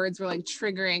over. The words were like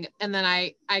triggering. And then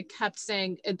I kept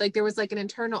saying, like, there was like an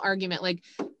internal argument, like,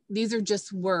 these are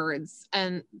just words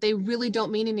and they really don't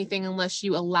mean anything unless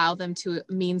you allow them to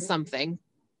mean something.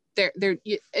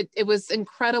 It was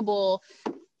incredible.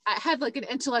 I had like an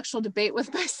intellectual debate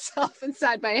with myself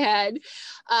inside my head.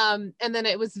 And then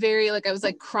it was very like, I was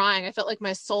like crying. I felt like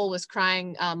my soul was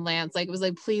crying, Lance. Like, it was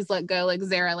like, please let go. Like,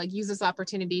 Zara, like, use this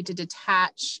opportunity to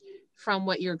detach from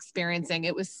what you're experiencing.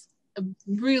 It was a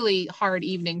really hard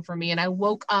evening for me. And I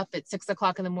woke up at 6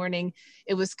 o'clock in the morning.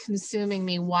 It was consuming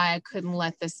me why I couldn't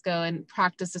let this go and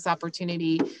practice this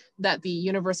opportunity that the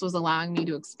universe was allowing me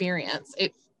to experience.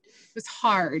 was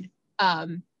hard.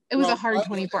 It was a hard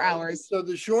 24 hours. So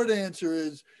the short answer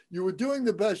is you were doing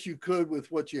the best you could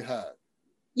with what you had.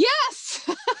 Yes.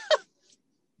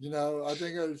 You know, I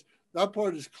think that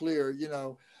part is clear, you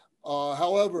know.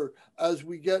 However, as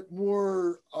we get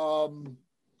more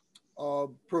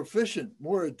proficient,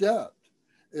 more adept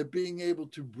at being able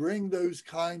to bring those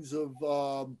kinds of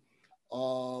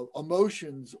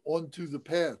emotions onto the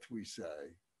path, we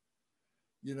say,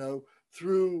 you know,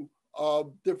 through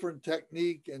different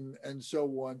technique and so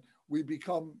on,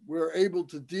 we're able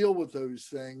to deal with those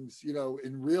things, you know,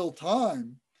 in real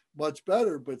time much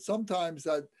better. But sometimes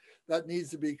that needs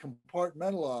to be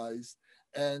compartmentalized,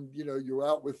 and you know, you're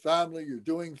out with family, you're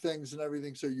doing things and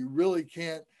everything, so you really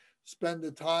can't spend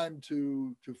the time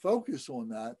to focus on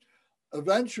that.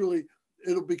 Eventually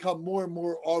it'll become more and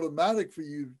more automatic for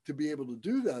you to be able to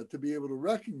do that, to be able to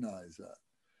recognize that.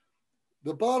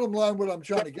 The bottom line, what I'm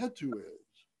trying to get to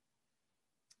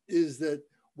is that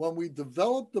when we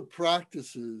develop the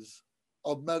practices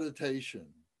of meditation,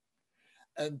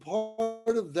 and part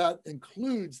of that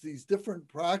includes these different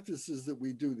practices that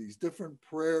we do, these different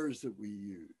prayers that we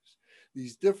use,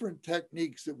 these different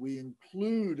techniques that we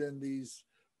include in these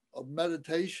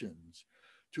meditations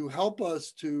to help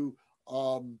us to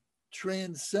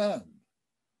transcend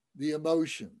the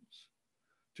emotions,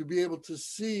 to be able to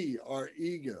see our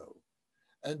ego,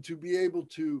 and to be able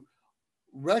to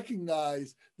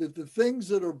recognize that the things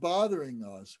that are bothering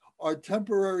us are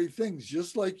temporary things,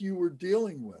 just like you were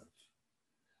dealing with.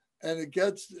 And it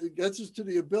gets us to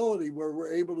the ability where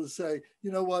we're able to say,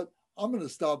 you know what, I'm going to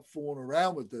stop fooling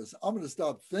around with this. I'm going to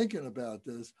stop thinking about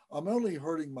this. I'm only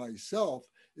hurting myself.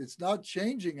 It's not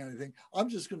changing anything. I'm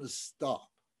just going to stop.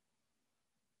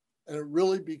 And it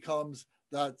really becomes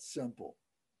that simple.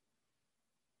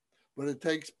 But it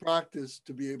takes practice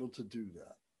to be able to do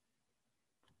that.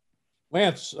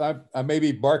 Lance, I may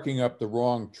be barking up the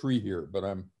wrong tree here, but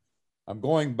I'm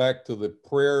going back to the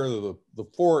prayer, the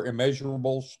four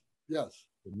immeasurables. Yes.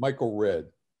 Michael read.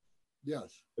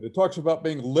 Yes. But it talks about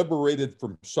being liberated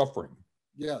from suffering.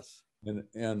 Yes.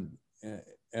 And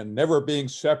never being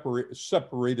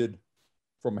separated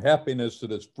from happiness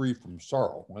that is free from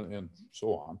sorrow, and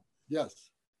so on. Yes.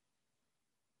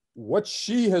 What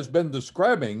she has been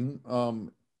describing,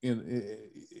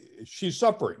 she's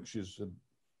suffering. She's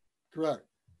correct.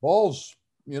 Balls,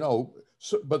 you know,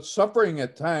 but suffering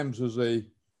at times is a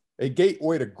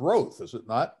gateway to growth, is it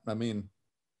not? I mean,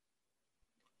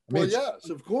 well, yes,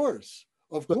 of course.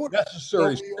 Of course.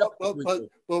 Necessary.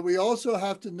 But we also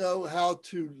have to know how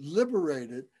to liberate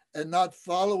it and not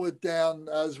follow it down,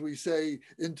 as we say,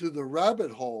 into the rabbit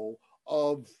hole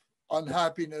of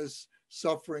unhappiness,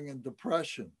 suffering, and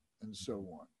depression, and so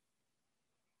on.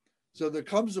 So there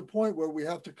comes a point where we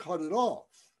have to cut it off.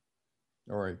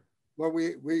 All right. Where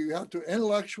we have to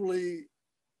intellectually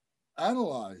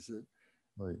analyze it,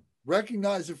 right,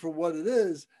 recognize it for what it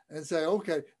is, and say,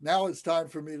 okay, now it's time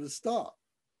for me to stop.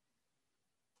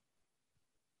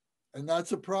 And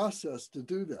that's a process to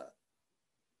do that.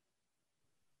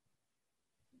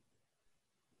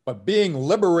 But being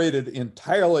liberated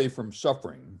entirely from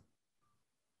suffering,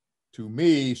 to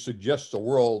me, suggests a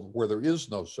world where there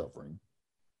is no suffering.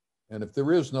 And if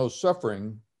there is no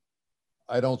suffering,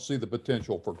 I don't see the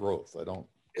potential for growth. I don't.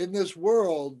 In this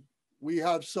world, we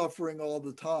have suffering all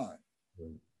the time.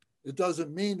 Right. It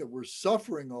doesn't mean that we're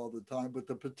suffering all the time, but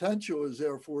the potential is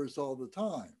there for us all the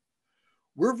time.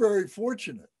 We're very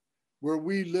fortunate where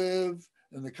we live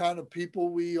and the kind of people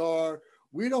we are.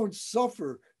 We don't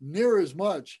suffer near as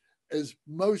much as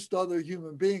most other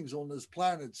human beings on this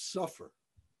planet suffer.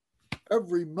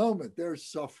 Every moment they're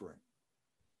suffering.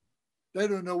 They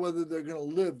don't know whether they're going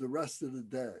to live the rest of the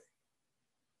day.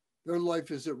 Their life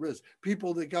is at risk.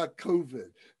 People that got COVID,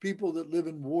 people that live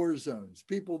in war zones,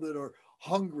 people that are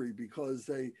hungry because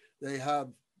they have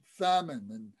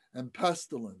famine and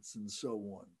pestilence and so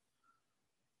on.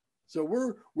 So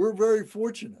we're very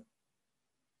fortunate,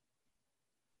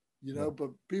 you know, but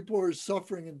people are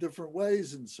suffering in different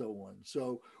ways and so on.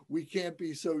 So we can't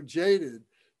be so jaded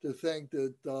to think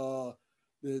that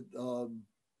that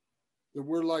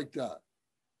we're like that.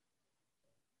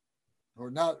 Or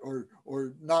not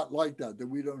like that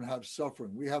we don't have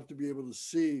suffering. We have to be able to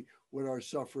see what our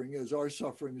suffering is. Our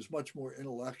suffering is much more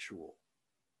intellectual,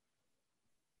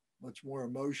 much more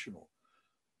emotional.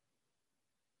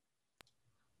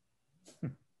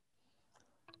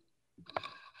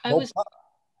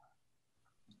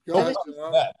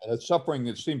 That suffering,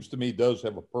 it seems to me, does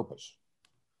have a purpose.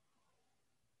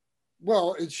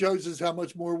 Well, it shows us how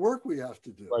much more work we have to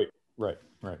do. Right.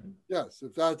 Yes,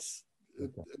 if that's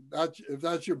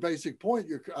your basic point,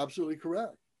 you're absolutely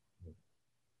correct.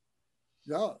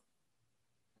 Yeah.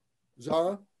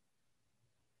 Zara?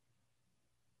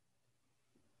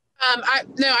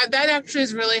 That actually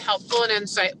is really helpful and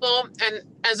insightful. And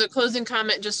as a closing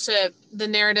comment, just to the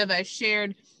narrative I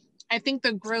shared, I think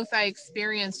the growth I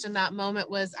experienced in that moment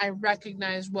was I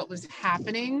recognized what was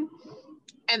happening.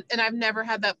 And I've never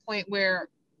had that point where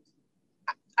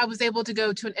I was able to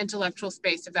go to an intellectual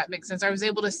space, if that makes sense. I was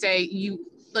able to say, you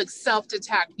like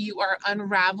self-detect, you are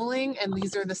unraveling, and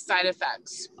these are the side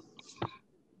effects.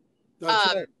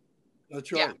 That's right.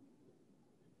 That's right. Yeah.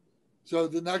 So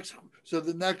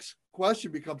the next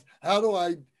question becomes, how do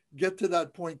I get to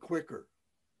that point quicker?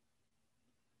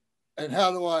 And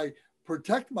how do I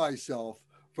protect myself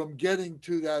from getting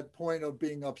to that point of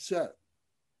being upset?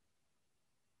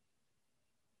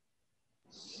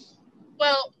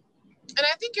 Well, and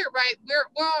I think you're right.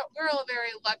 We're all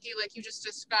very lucky, like you just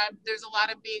described. There's a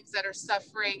lot of beings that are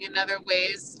suffering in other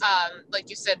ways, like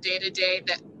you said, day to day.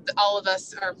 That all of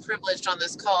us are privileged on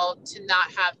this call to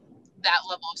not have that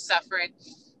level of suffering.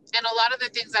 And a lot of the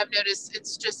things I've noticed,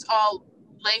 it's just all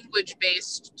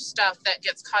language-based stuff that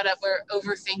gets caught up. We're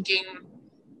overthinking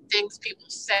things people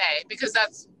say, because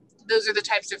those are the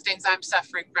types of things I'm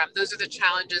suffering from. Those are the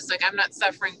challenges. Like, I'm not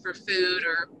suffering for food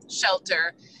or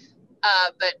shelter,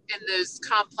 but in those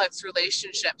complex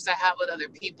relationships I have with other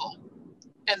people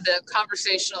and the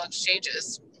conversational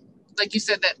exchanges, like you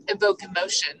said, that evoke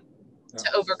emotion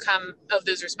to overcome of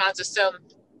those responses. So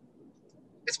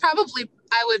it's probably,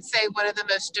 I would say, one of the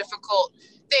most difficult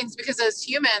things, because as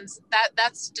humans,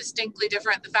 that's distinctly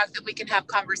different. The fact that we can have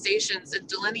conversations, it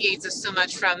delineates us so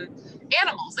much from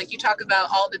animals. Like you talk about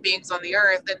all the beings on the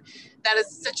earth, and that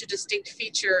is such a distinct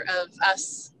feature of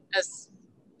us as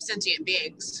sentient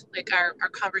beings, like our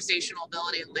conversational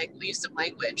ability and like use of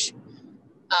language,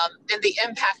 and the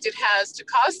impact it has to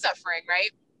cause suffering,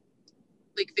 right?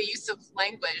 Like the use of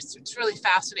language, it's really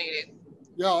fascinating.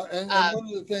 Yeah, and one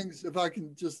of the things, if I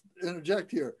can just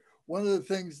interject here, one of the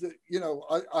things that,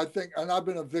 I think, and I've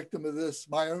been a victim of this,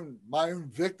 my own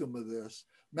victim of this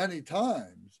many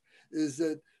times, is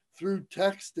that through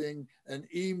texting and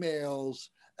emails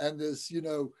and this,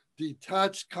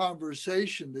 detached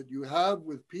conversation that you have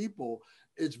with people,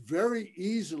 it's very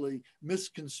easily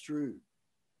misconstrued.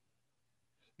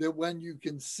 That when you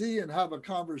can see and have a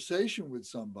conversation with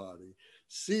somebody,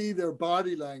 see their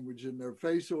body language and their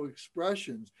facial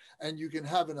expressions, and you can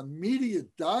have an immediate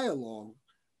dialogue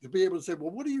to be able to say,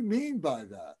 well, what do you mean by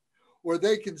that? Or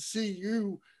they can see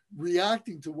you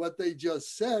reacting to what they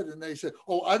just said, and they say,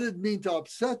 oh, I didn't mean to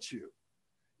upset you.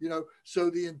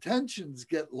 So the intentions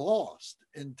get lost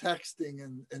in texting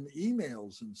and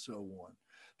emails and so on,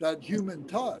 that human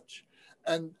touch.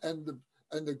 And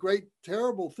the great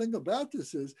terrible thing about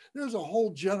this is there's a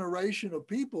whole generation of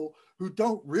people who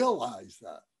don't realize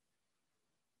that.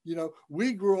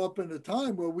 We grew up in a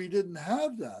time where we didn't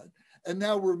have that. And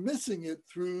now we're missing it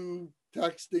through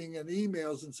texting and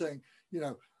emails and saying,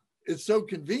 it's so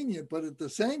convenient, but at the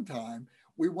same time,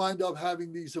 we wind up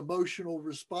having these emotional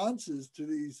responses to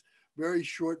these very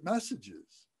short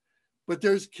messages. But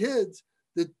there's kids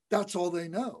that's all they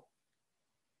know.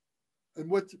 And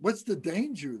what's the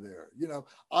danger there?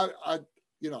 I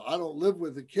don't live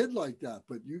with a kid like that,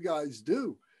 but you guys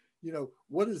do.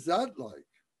 What is that like?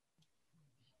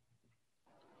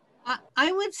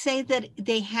 I would say that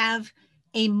they have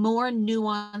a more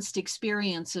nuanced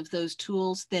experience of those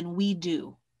tools than we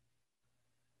do.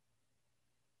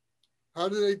 How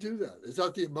do they do that? Is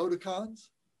that the emoticons?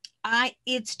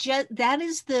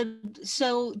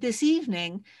 So this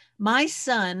evening, my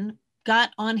son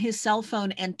got on his cell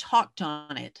phone and talked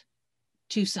on it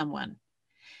to someone.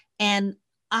 And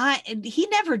he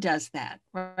never does that,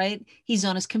 right? He's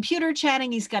on his computer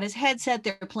chatting, he's got his headset,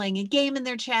 they're playing a game and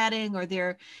they're chatting, or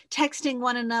they're texting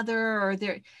one another, or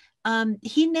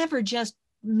he never just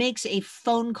makes a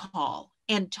phone call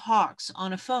and talks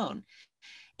on a phone.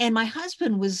 And my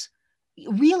husband was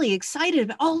really excited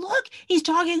about, oh, look, he's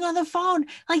talking on the phone,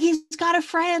 like he's got a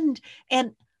friend.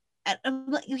 And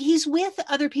he's with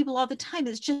other people all the time.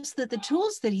 It's just that the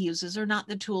tools that he uses are not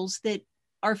the tools that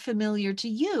are familiar to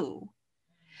you.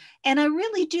 And I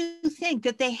really do think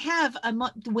that they have,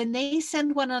 when they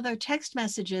send one another text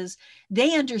messages,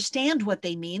 they understand what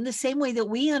they mean the same way that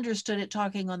we understood it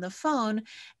talking on the phone.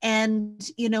 And,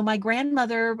 my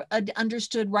grandmother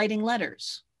understood writing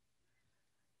letters.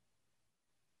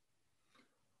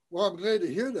 Well, I'm glad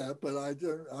to hear that, but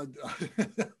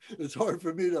it's hard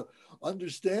for me to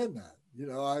understand that.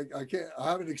 I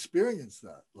haven't experienced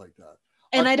that like that.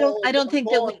 And I don't think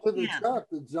that we can. The trap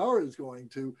that Zara is going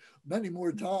to many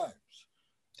more times.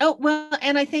 Oh, well,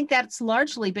 and I think that's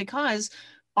largely because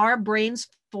our brains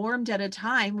formed at a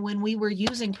time when we were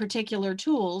using particular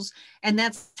tools, and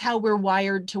that's how we're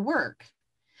wired to work.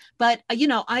 But, you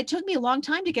know, it took me a long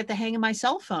time to get the hang of my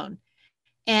cell phone,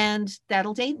 and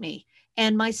that'll date me.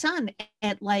 And my son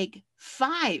at like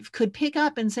 5 could pick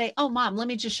up and say, "Oh, Mom, let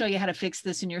me just show you how to fix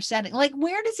this in your setting." Like,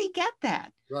 where does he get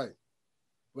that? Right.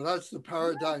 Well, that's the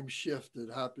paradigm shift that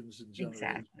happens in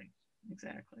generation.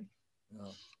 Exactly.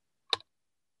 Yeah.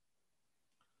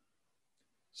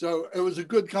 So it was a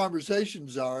good conversation,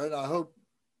 Zara, and I hope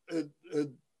it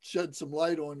shed some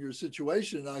light on your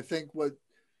situation. And I think what,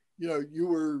 you know, you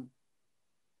were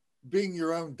being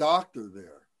your own doctor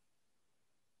there.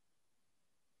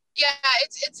 Yeah,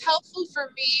 it's helpful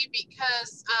for me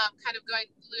because kind of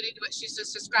alluding to what she's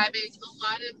just describing, a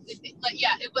lot of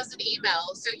it was an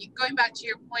email. So going back to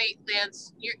your point,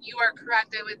 Lance, you are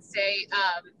correct. I would say,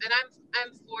 and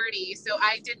I'm 40, so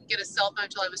I didn't get a cell phone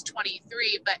until I was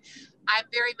 23, but I'm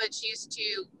very much used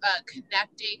to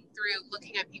connecting through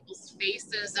looking at people's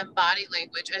faces and body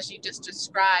language, as you just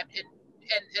described,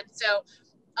 and so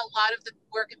a lot of the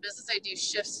work and business I do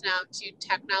shifts now to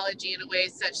technology in a way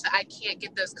such that I can't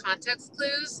get those context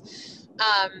clues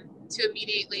to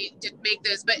immediately make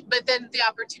those. But then the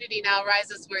opportunity now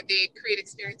arises where they create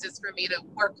experiences for me to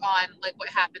work on, like what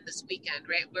happened this weekend,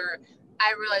 right? Where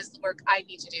I realized the work I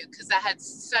need to do because I had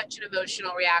such an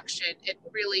emotional reaction. It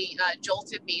really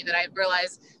jolted me that I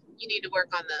realized you need to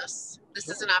work on this. This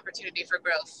is an opportunity for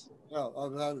growth. Yeah,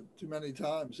 I've had it too many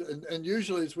times. And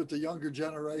usually it's with the younger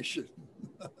generation.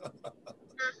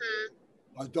 Mm-hmm.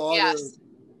 My daughter, yes.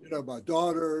 My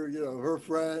daughter, her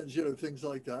friends, things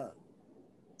like that.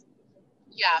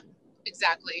 Yeah,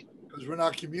 exactly. Because we're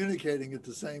not communicating it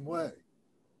the same way.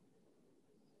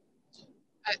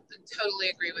 I totally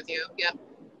agree with you. Yep.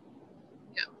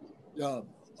 Yeah.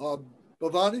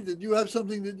 Bhavani, did you have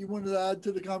something that you wanted to add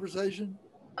to the conversation?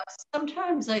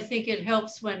 Sometimes I think it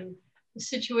helps when a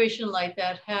situation like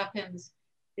that happens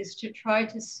is to try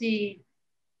to see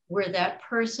where that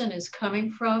person is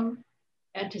coming from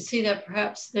and to see that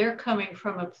perhaps they're coming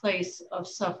from a place of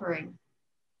suffering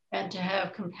and to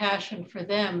have compassion for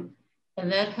them.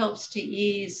 And that helps to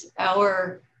ease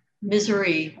our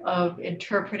misery of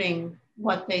interpreting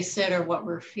what they said or what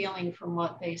we're feeling from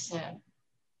what they said.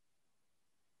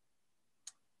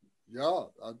 Yeah,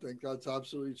 I think that's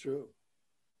absolutely true.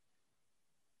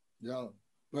 Yeah.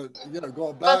 But,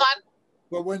 going back,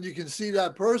 but when you can see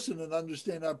that person and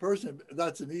understand that person,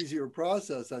 that's an easier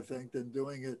process, I think, than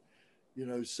doing it,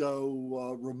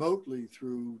 so remotely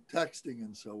through texting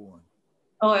and so on.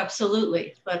 Oh,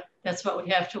 absolutely. But that's what we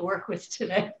have to work with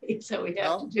today. So we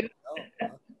have to do it.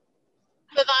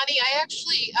 Bhavani, I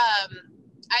actually,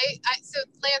 so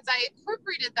Lance, I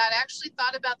incorporated that. I actually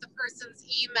thought about the person's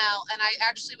email and I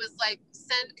actually was like,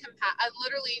 I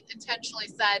literally intentionally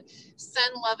said,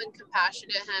 send love and compassion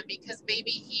to him because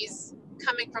maybe he's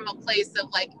coming from a place of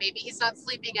like, maybe he's not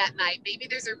sleeping at night. Maybe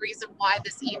there's a reason why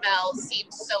this email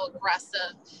seems so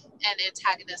aggressive and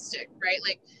antagonistic, right?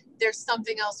 Like there's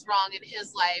something else wrong in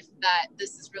his life that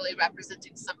this is really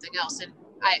representing something else. And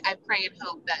I pray and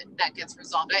hope that gets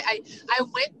resolved. I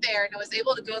went there and I was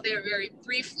able to go there very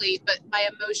briefly, but my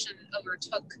emotion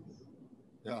overtook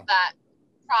that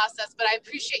process. But I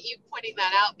appreciate you pointing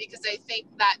that out because I think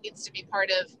that needs to be part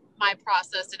of my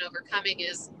process in overcoming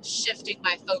is shifting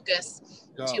my focus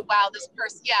to, wow, this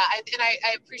person. Yeah.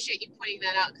 I appreciate you pointing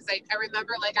that out because I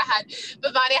remember like I had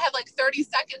 30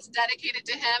 seconds dedicated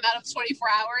to him out of 24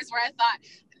 hours where I thought,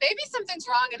 maybe something's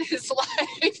wrong in his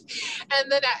life.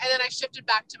 And then I shifted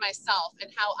back to myself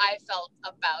and how I felt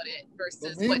about it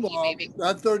versus what he maybe.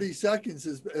 That 30 seconds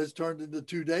has turned into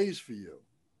 2 days for you.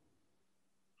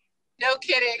 No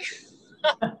kidding.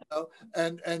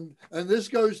 And this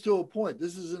goes to a point.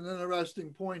 This is an interesting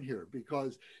point here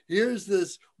because here's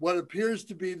this, what appears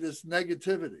to be this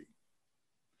negativity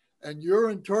and you're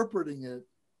interpreting it,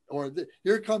 or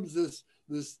here comes this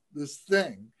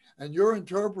thing and you're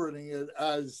interpreting it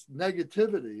as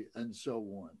negativity and so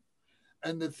on.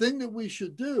 And the thing that we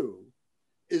should do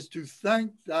is to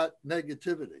thank that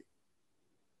negativity.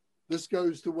 This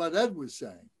goes to what Ed was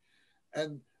saying.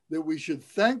 And that we should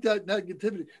thank that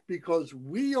negativity because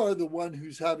we are the one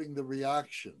who's having the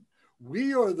reaction.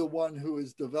 We are the one who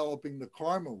is developing the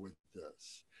karma with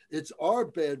this. It's our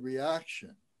bad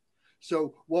reaction.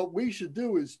 So what we should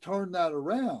do is turn that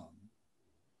around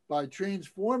by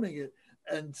transforming it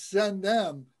and send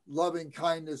them loving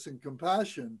kindness and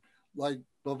compassion, like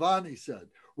Bhavani said.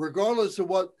 Regardless of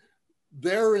what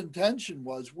their intention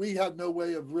was, we have no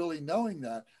way of really knowing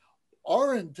that.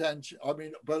 Our intention,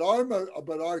 but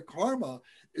our karma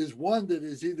is one that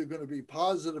is either going to be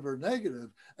positive or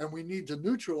negative, and we need to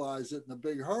neutralize it in a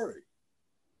big hurry.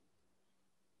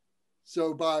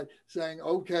 So by saying,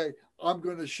 okay, I'm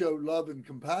going to show love and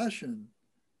compassion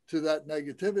to that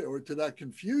negativity or to that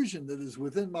confusion that is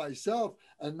within myself,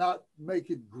 and not make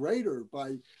it greater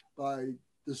by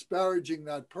disparaging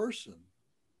that person,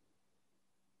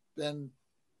 then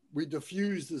we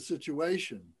diffuse the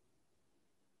situation.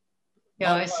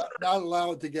 Yeah, not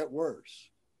allow it to get worse.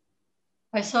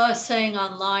 I saw a saying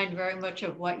online very much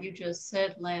of what you just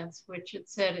said, Lance, which it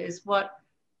said is what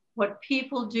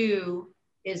people do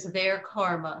is their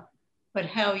karma, but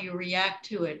how you react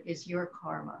to it is your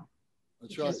karma.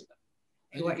 That's right.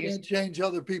 And you can't change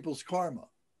other people's karma.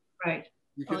 Right.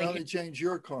 You can only change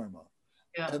your karma.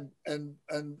 Yeah.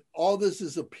 And all this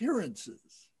is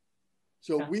appearances.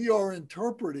 So yeah, we are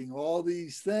interpreting all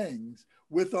these things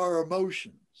with our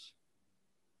emotions.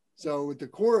 So at the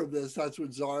core of this, that's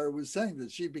what Zara was saying,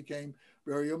 that she became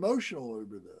very emotional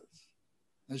over this.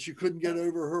 And she couldn't get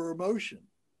over her emotion.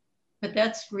 But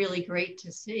that's really great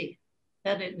to see.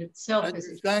 That in itself and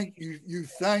is you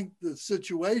thank the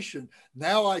situation.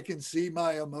 Now I can see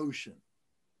my emotion.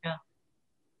 Yeah.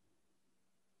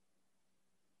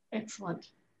 Excellent.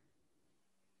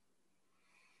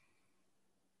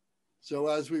 So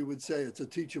as we would say, it's a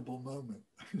teachable moment.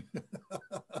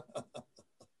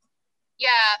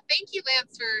 Yeah, thank you,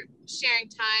 Lance, for sharing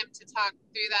time to talk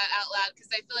through that out loud, because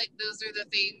I feel like those are the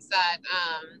things that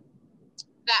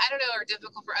that I don't know are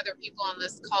difficult for other people on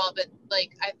this call, but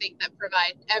like I think that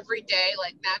provide every day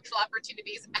like natural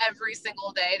opportunities every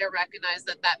single day to recognize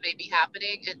that that may be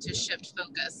happening and to shift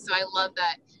focus. So I love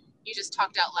that you just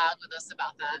talked out loud with us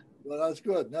about that. Well, that's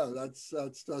good. No, that's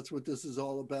what this is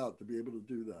all about, to be able to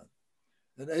do that.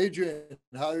 And Adrian,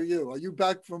 how are you? Are you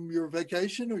back from your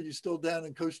vacation, or are you still down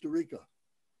in Costa Rica?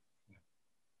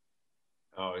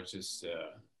 Oh, it's just,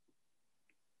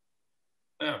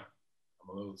 I'm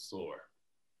a little sore.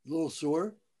 A little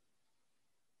sore?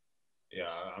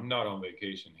 Yeah, I'm not on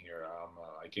vacation here.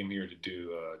 I came here to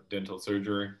do dental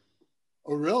surgery.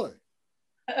 Oh, really?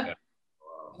 Yeah.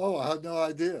 Oh, I had no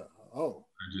idea. Oh.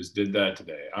 I just did that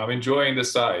today. I'm enjoying the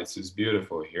sights. It's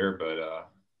beautiful here, but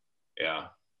yeah.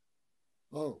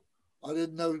 Oh, I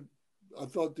didn't know. I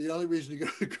thought the only reason to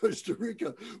go to Costa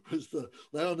Rica was to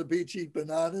lay on the beach, eat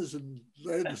bananas, and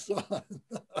lay in the sun.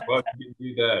 Well, you can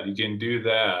do that. You can do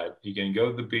that. You can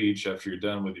go to the beach after you're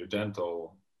done with your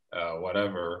dental,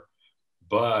 whatever.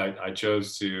 But I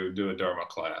chose to do a Dharma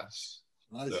class.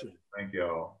 I see. Thank you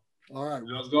all. All right.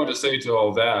 I was going to say to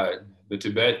all that, the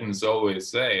Tibetans always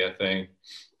say, I think,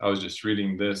 I was just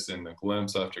reading this in the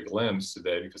glimpse after glimpse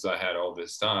today because I had all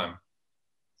this time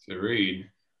to read,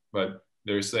 but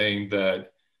they're saying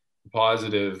that the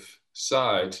positive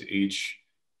side to each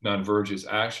non-virtuous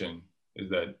action is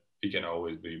that it can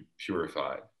always be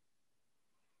purified.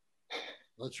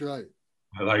 That's right.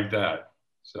 I like that.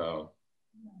 So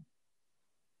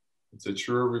it's a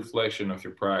true reflection of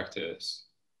your practice,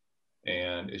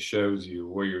 and it shows you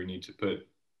where you need to put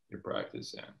your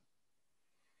practice in.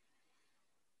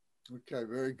 Okay,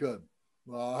 very good.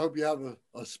 Well, I hope you have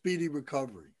a speedy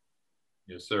recovery.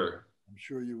 Yes, sir. I'm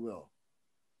sure you will.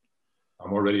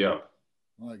 I'm already up.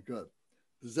 All right, good.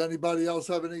 Does anybody else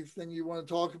have anything you want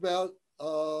to talk about?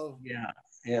 Yeah,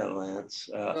 Lance.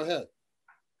 Go ahead.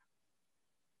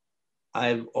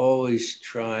 I've always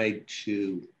tried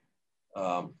to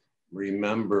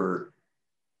remember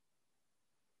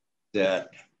that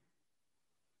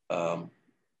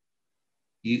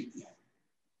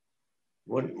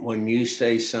when you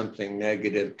say something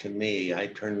negative to me, I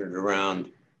turn it around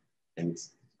and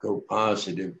go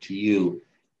positive to you.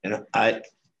 And I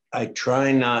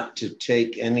try not to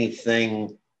take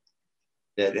anything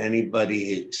that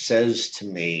anybody says to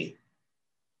me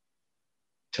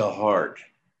to heart,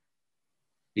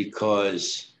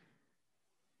 because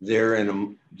they're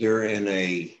in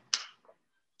a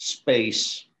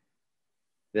space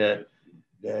that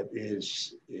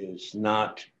is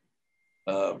not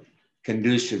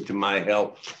conducive to my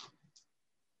health.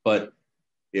 But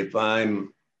if I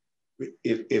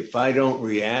don't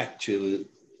react to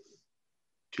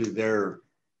their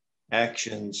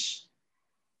actions,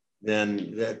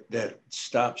 then that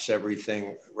stops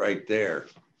everything right there.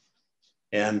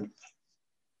 And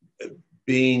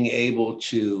being able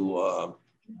to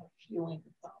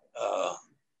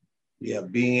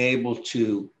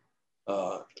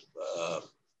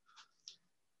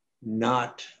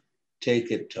not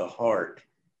take it to heart,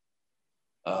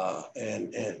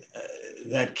 and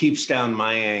that keeps down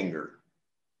my anger.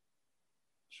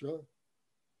 Sure.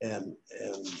 And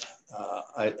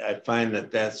I find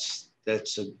that's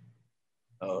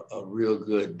a real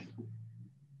good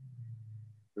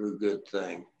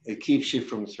thing. It keeps you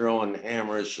from throwing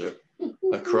hammers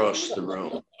across the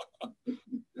room.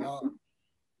 Yeah,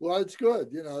 Well, it's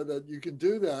good, that you can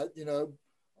do that,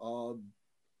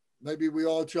 maybe we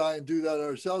all try and do that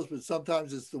ourselves, but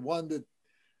sometimes it's the one that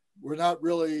we're not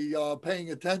really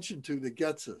paying attention to that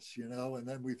gets us, and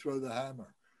then we throw the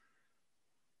hammer.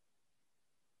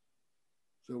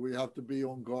 So we have to be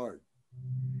on guard.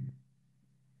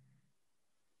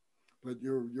 But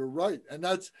you're right, and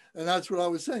that's what I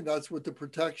was saying. That's what the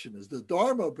protection is. The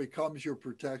Dharma becomes your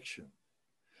protection.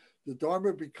 The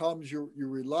Dharma becomes you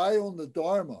rely on the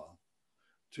Dharma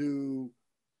to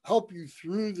help you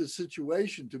through the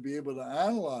situation, to be able to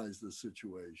analyze the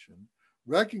situation,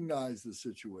 recognize the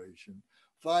situation,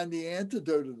 find the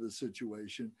antidote of the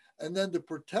situation, and then to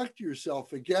protect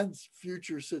yourself against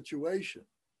future situation.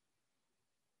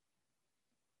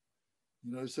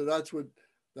 So that's what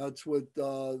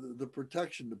the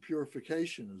protection, the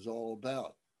purification is all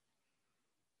about.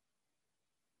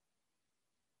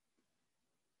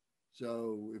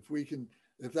 So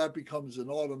if that becomes an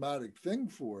automatic thing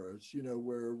for us,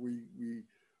 where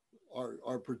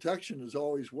our protection is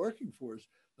always working for us,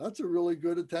 that's a really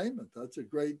good attainment. That's a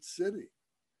great city,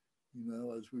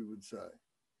 as we would say.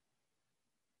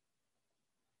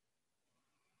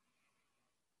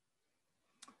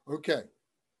 Okay.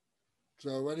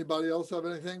 So anybody else have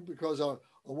anything? Because I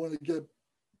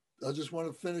just want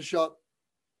to finish up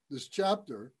this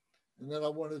chapter, and then I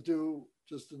want to do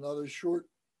just another short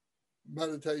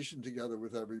meditation together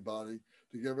with everybody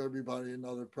to give everybody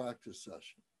another practice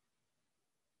session.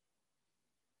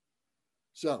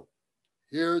 So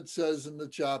here it says in the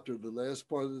chapter, the last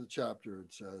part of the chapter,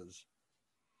 it says,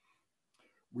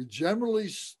 we generally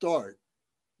start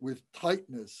with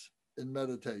tightness in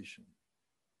meditation.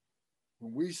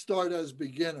 When we start as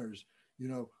beginners,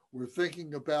 we're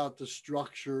thinking about the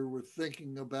structure, we're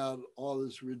thinking about all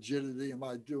this rigidity, am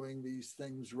I doing these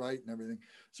things right and everything.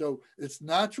 So it's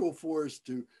natural for us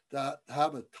to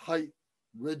have a tight,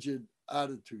 rigid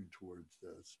attitude towards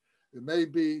this. It may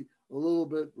be a little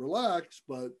bit relaxed,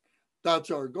 but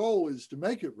that's our goal, is to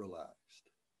make it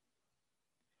relaxed.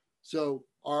 So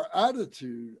our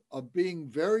attitude of being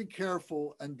very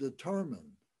careful and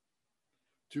determined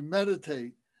to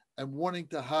meditate and wanting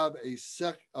to have a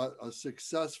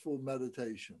successful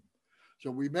meditation. So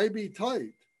we may be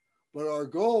tight, but our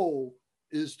goal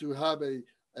is to have a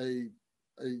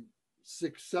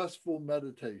successful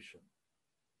meditation.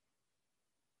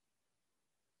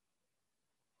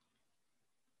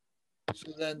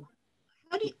 So then,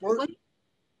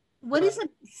 what is a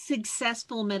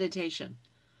successful meditation?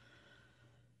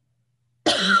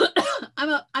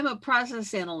 I'm a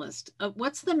process analyst.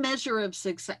 What's the measure of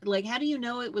success? Like, how do you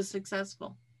know it was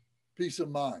successful? Peace of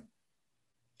mind.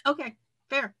 Okay,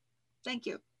 fair. Thank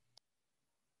you.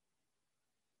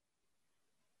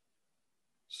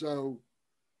 So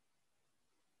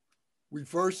we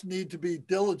first need to be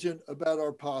diligent about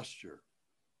our posture.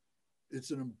 It's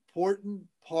an important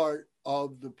part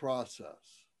of the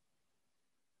process.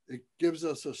 It gives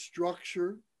us a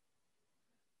structure.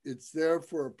 It's there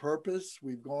for a purpose.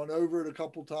 We've gone over it a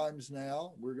couple times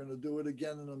now. We're going to do it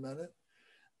again in a minute.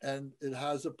 And it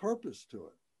has a purpose to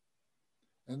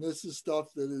it. And this is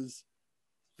stuff that is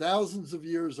thousands of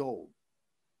years old.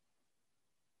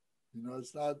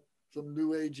 It's not some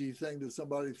new agey thing that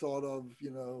somebody thought of,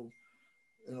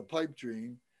 in a pipe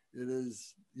dream. It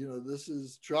is, this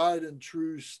is tried and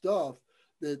true stuff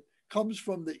that comes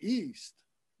from the East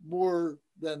more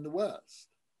than the West.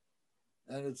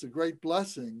 And it's a great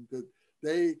blessing that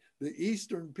the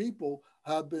Eastern people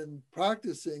have been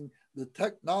practicing the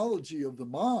technology of the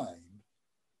mind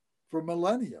for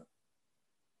millennia.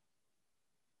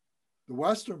 The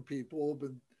Western people have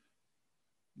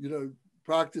been,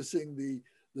 practicing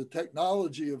the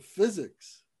technology of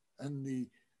physics and the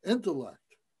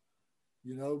intellect,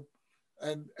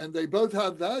 and they both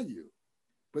have value.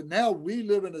 But now we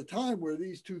live in a time where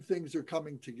these two things are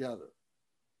coming together.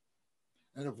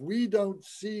 And if we don't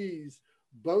seize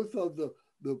both of the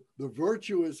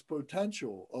virtuous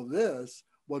potential of this,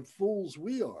 what fools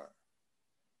we are.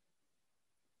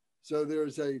 So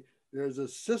there's a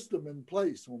system in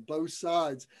place on both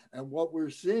sides. And what we're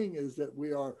seeing is that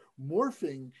we are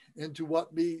morphing into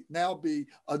what may now be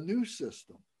a new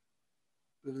system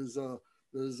that is a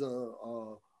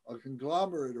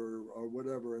conglomerate or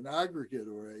whatever, an aggregate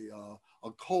or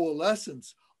a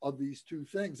coalescence of these two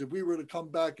things. If we were to come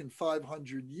back in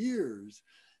 500 years,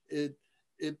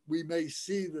 we may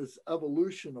see this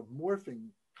evolution of morphing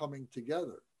coming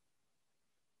together.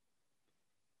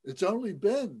 It's only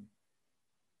been,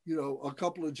 a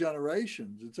couple of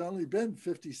generations. It's only been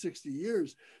 50, 60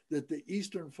 years that the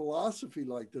Eastern philosophy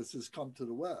like this has come to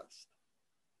the West.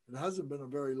 It hasn't been a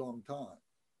very long time.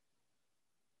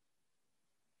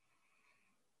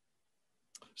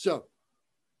 So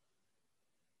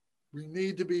we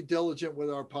need to be diligent with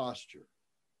our posture.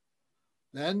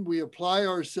 Then we apply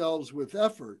ourselves with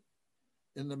effort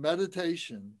in the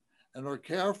meditation and are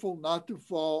careful not to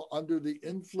fall under the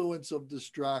influence of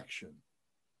distraction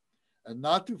and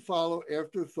not to follow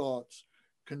after thoughts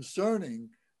concerning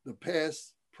the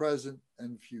past, present,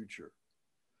 and future.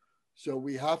 So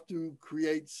we have to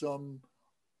create some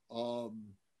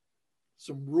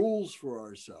rules for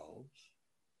ourselves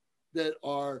that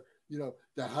are,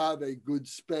 to have a good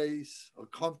space, a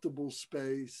comfortable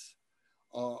space,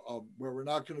 where we're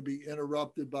not going to be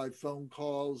interrupted by phone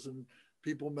calls and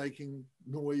people making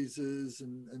noises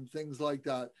and things like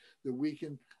that, that we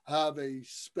can have a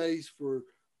space for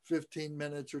 15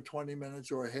 minutes or 20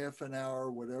 minutes or a half an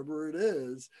hour, whatever it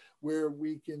is, where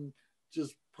we can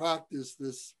just practice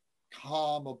this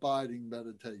calm, abiding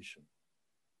meditation.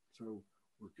 So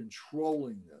we're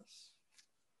controlling this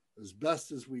as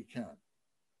best as we can.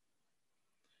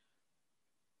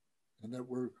 And that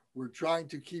we're trying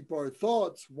to keep our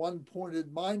thoughts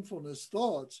one-pointed mindfulness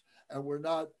thoughts, and we're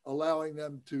not allowing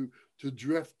them to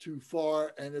drift too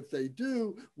far. And if they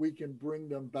do, we can bring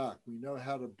them back. We know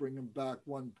how to bring them back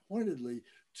one-pointedly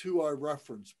to our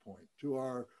reference point, to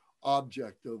our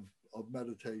object of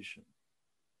meditation.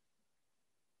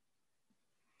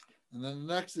 And then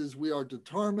the next is we are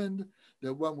determined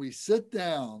that when we sit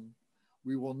down,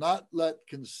 we will not let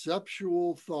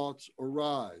conceptual thoughts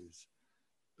arise,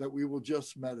 that we will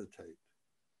just meditate.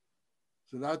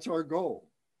 So that's our goal.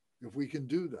 If we can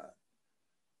do that,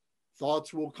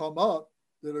 thoughts will come up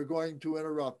that are going to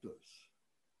interrupt us.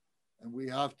 And we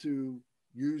have to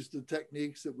use the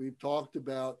techniques that we've talked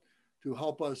about to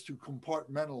help us to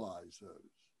compartmentalize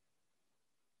those.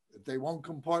 If they won't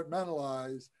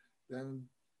compartmentalize, then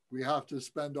we have to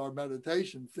spend our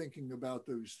meditation thinking about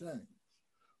those things.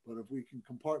 But if we can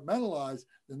compartmentalize,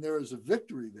 then there is a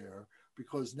victory there,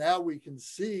 because now we can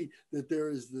see that there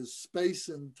is this space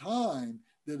and time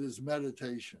that is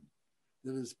meditation,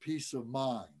 that is peace of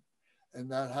mind, and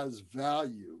that has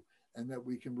value, and that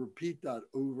we can repeat that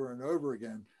over and over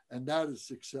again, and that is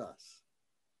success.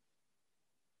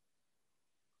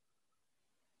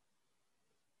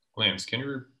 Lance, can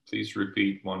you please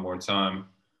repeat one more time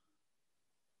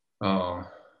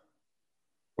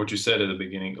what you said at the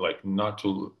beginning, like not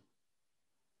to...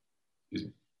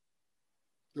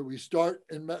 So we start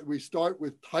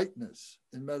with tightness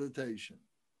in meditation.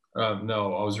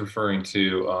 No, I was referring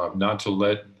to not to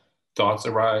let thoughts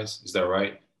arise. Is that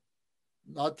right?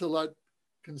 Not to let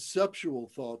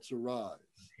conceptual thoughts arise.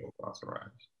 Thoughts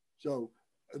arise. So,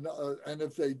 and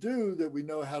if they do, that we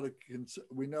know how to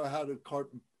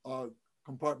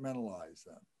compartmentalize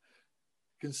them.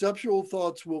 Conceptual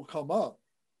thoughts will come up,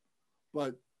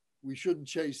 but we shouldn't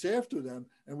chase after them,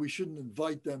 and we shouldn't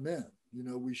invite them in.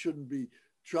 We shouldn't be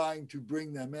trying to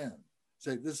bring them in.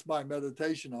 Say, this is my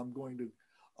meditation. I'm going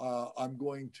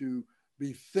to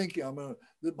be thinking.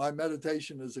 My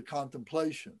meditation is a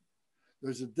contemplation.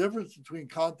 There's a difference between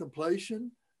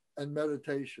contemplation and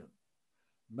meditation.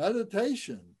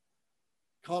 Meditation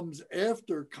comes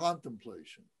after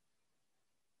contemplation.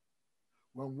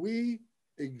 When we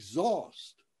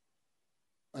exhaust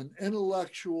an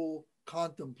intellectual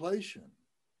contemplation,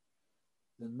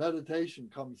 then meditation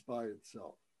comes by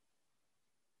itself.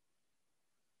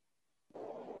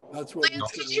 That's what we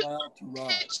should allow to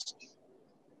rise.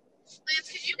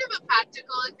 Lance, could you give a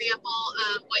practical example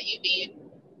of what you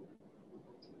mean?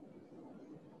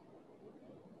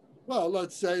 Well,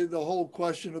 let's say the whole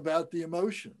question about the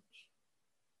emotions,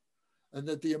 and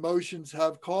that the emotions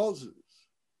have causes.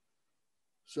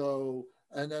 So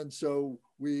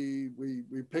we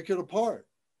pick it apart.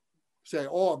 Say,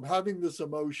 oh, I'm having this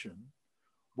emotion.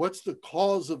 What's the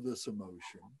cause of this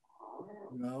emotion?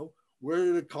 Where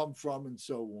did it come from, and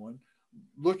so on.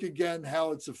 Look again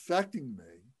how it's affecting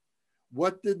me.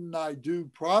 What didn't I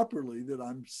do properly that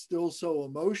I'm still so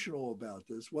emotional about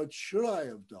this? What should I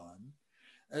have done?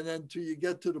 And then till you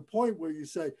get to the point where you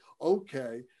say,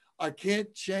 okay, I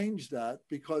can't change that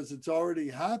because it's already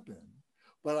happened,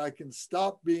 but I can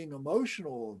stop being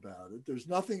emotional about it. There's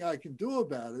nothing I can do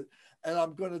about it. And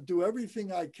I'm going to do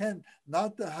everything I can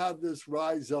not to have this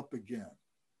rise up again,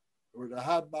 or to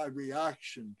have my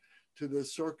reaction to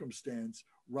this circumstance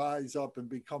rise up and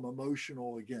become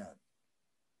emotional again.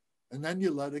 And then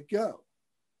you let it go.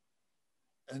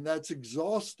 And that's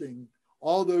exhausting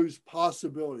all those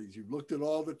possibilities. You've looked at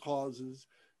all the causes,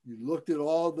 you looked at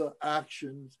all the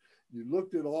actions, you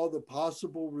looked at all the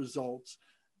possible results.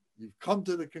 You've come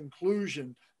to the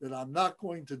conclusion that I'm not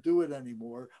going to do it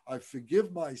anymore. I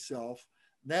forgive myself.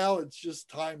 Now it's just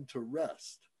time to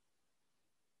rest.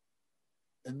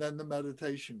 And then the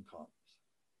meditation comes.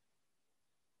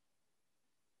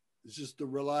 It's just the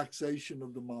relaxation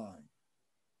of the mind.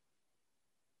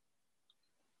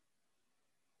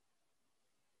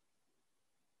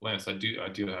 Lance, I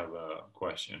do have a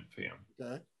question for you.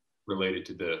 Okay. Related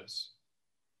to this.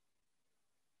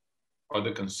 Are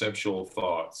the conceptual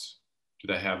thoughts, do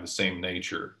they have the same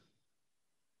nature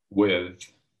with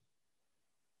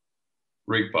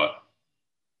Rigpa?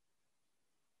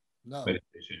 No.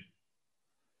 Meditation.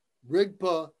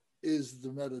 Rigpa is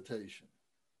the meditation.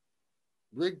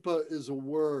 Rigpa is a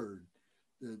word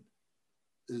that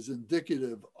is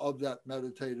indicative of that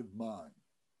meditative mind.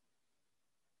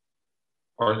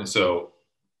 Pardon? So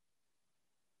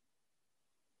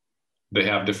they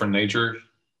have different natures?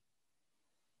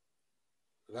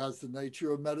 It has the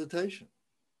nature of meditation.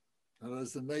 It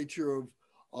has the nature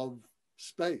of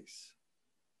space.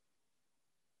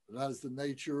 It has the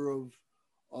nature of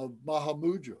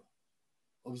Mahamudra,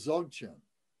 of Dzogchen.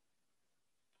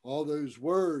 All those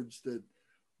words that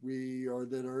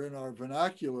are in our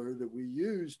vernacular that we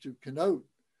use to connote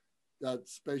that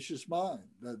spacious mind,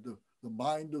 that the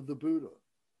mind of the Buddha.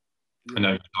 And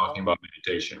now you're talking about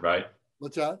meditation, right?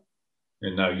 What's that?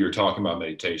 And now you're talking about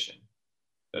meditation.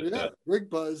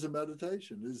 Rigpa is a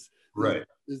meditation. Is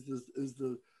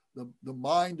the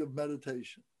mind of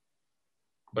meditation.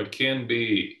 But can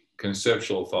be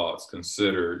conceptual thoughts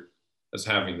considered as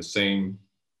having the same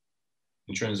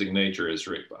intrinsic nature as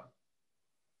Rigpa?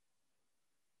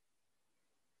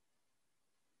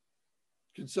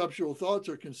 Conceptual thoughts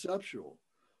are conceptual.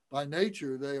 By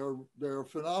nature, they are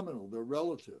phenomenal. They're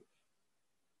relative,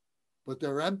 but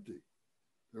they're empty.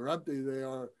 They're empty.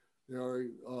 They're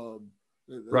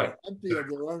right. empty of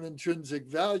their own intrinsic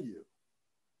value.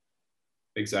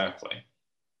 Exactly.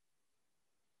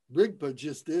 Rigpa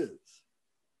just is.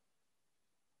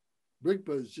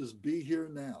 Rigpa is just be here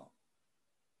now.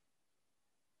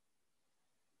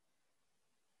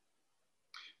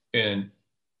 And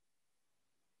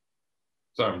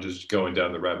so I'm just going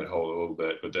down the rabbit hole a little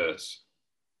bit with this,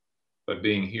 but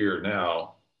being here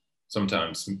now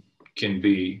sometimes can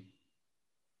be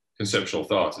conceptual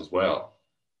thoughts as well.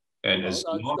 And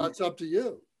that's up to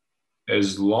you.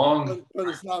 As long, but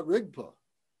it's not Rigpa.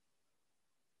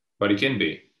 But it can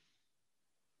be.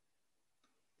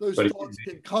 Those thoughts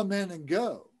can come in and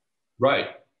go. Right.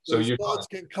 So those thoughts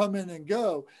can come in and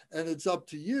go, and it's up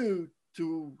to you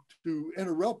to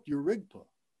interrupt your Rigpa.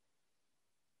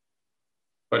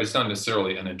 But it's not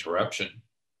necessarily an interruption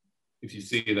if you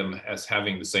see them as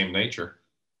having the same nature.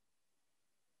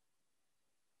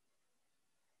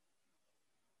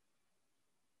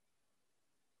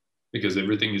 Because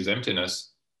everything is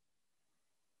emptiness,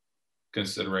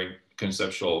 considering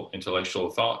conceptual, intellectual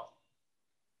thought.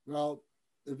 Well,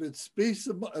 if it's peace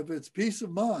of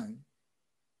mind,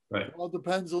 right. It all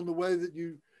depends on the way that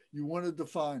you want to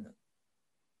define it.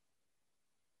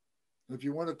 If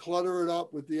you want to clutter it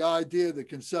up with the idea that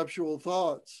conceptual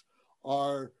thoughts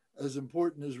are as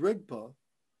important as Rigpa,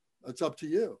 that's up to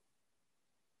you.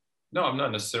 No, I'm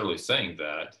not necessarily saying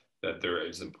that they're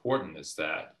as important as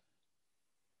that.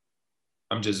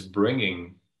 I'm just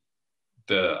bringing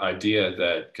the idea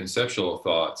that conceptual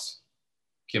thoughts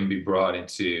can be brought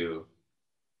into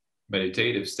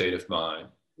meditative state of mind.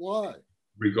 Why?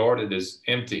 Regarded as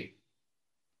empty.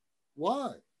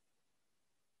 Why?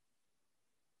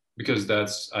 Because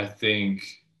that's, I think,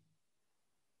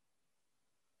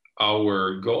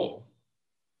 our goal.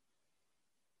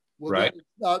 Well, right? Then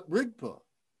it's not Rigpa.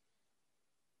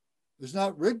 It's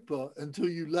not Rigpa until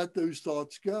you let those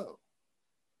thoughts go.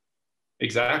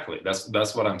 Exactly.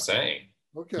 That's what I'm saying.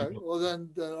 Okay. Well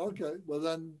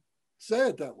then say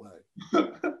it that way.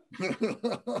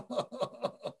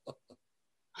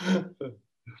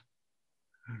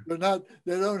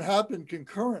 They don't happen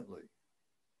concurrently.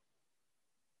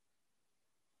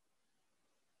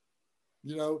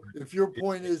 You know, if your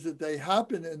point is that they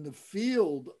happen in the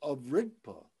field of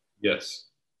Rigpa. Yes.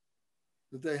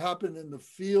 That they happen in the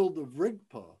field of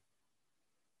Rigpa,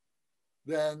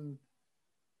 then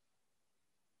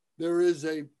there is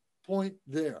a point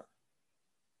there.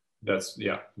 That's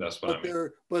what I mean.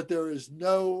 But there is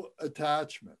no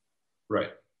attachment.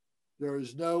 Right. There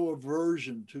is no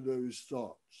aversion to those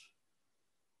thoughts.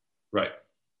 Right.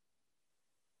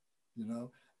 You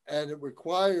know, and it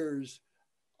requires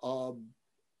an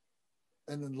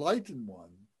enlightened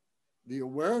one, the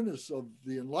awareness of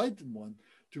the enlightened one,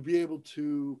 to be able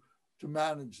to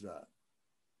manage that.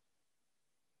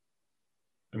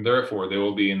 And therefore, they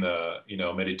will be in the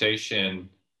meditation.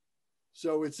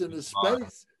 So it's in a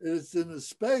space. It's in a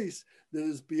space that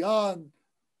is beyond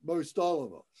most all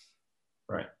of us.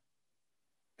 Right.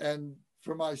 And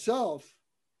for myself,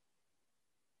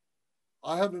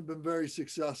 I haven't been very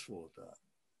successful at that.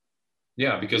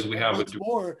 Yeah, because we have what's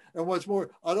more,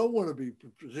 I don't want to be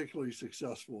particularly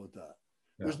successful at that.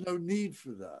 Yeah. There's no need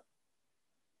for that,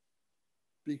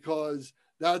 because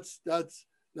that's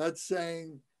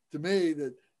saying to me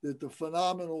that the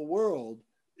phenomenal world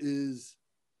is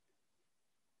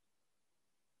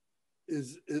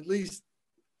at least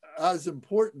as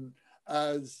important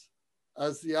as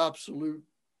the absolute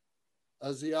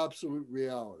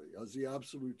reality, as the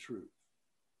absolute truth.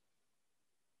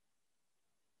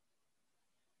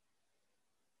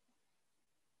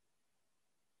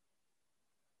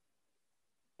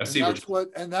 That's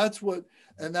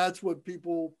what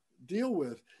people deal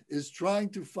with, is trying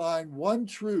to find one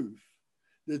truth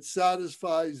that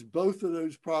satisfies both of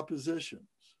those propositions.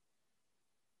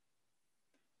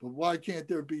 But why can't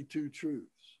there be two truths?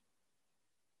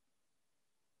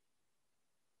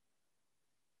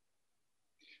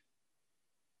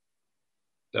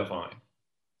 Definitely.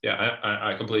 Yeah,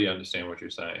 I completely understand what you're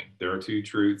saying. There are two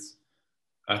truths.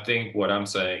 I think what I'm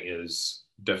saying is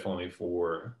definitely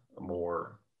for a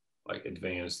more like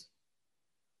advanced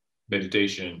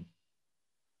meditation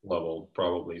level,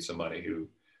 probably somebody who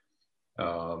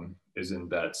is in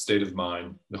that state of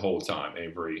mind the whole time,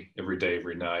 every day,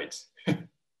 every night.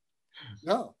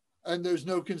 Yeah, and there's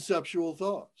no conceptual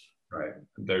thoughts. Right.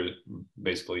 They're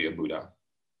basically a Buddha.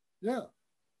 Yeah.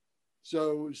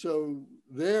 So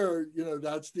there,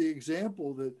 that's the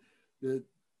example that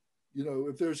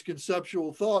if there's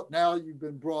conceptual thought, now you've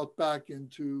been brought back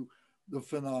into the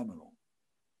phenomenal.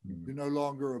 Mm-hmm. You're no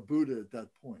longer a Buddha at that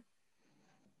point.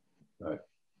 Right.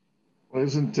 Well,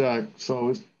 isn't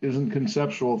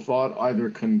conceptual thought either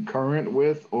concurrent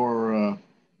with or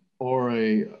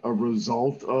a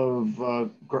result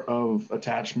of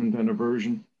attachment and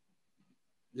aversion?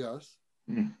 Yes.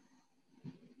 Hmm.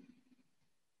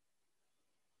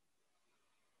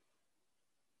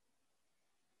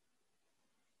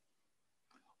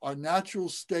 Our natural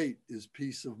state is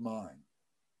peace of mind,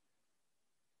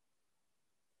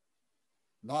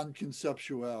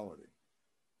 non-conceptuality,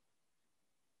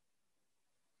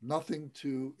 nothing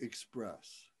to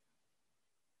express.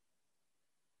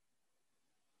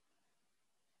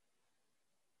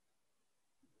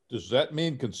 Does that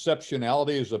mean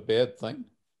conceptuality is a bad thing?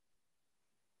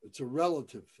 It's a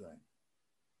relative thing.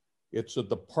 It's a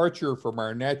departure from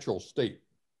our natural state.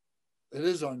 It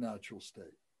is our natural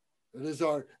state. It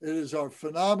is our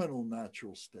phenomenal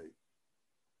natural state.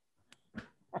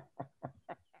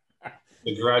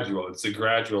 It's a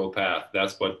gradual path.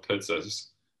 That's what puts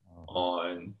us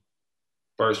on.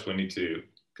 First, we need to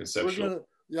conceptual.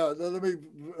 Let me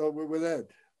with Ed.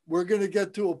 We're going to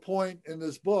get to a point in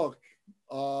this book,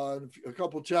 a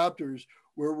couple chapters,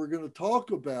 where we're going to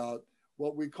talk about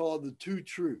what we call the two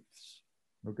truths.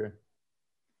 Okay.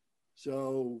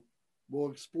 So we'll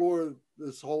explore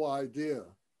this whole idea,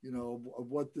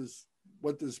 of what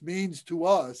this means to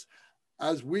us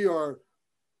as we are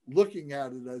looking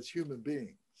at it as human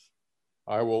beings.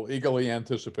 I will eagerly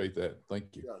anticipate that.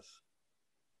 Thank you. Yes.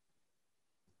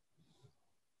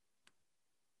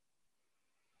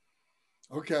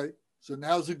 Okay, so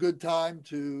now's a good time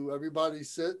to everybody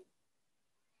sit.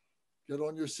 Get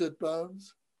on your sit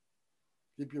bones.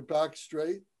 Keep your back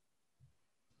straight.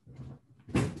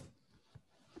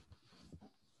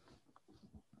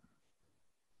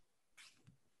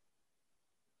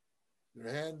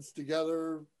 Your hands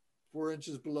together 4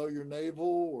 inches below your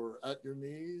navel or at your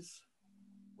knees,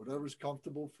 whatever's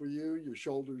comfortable for you. Your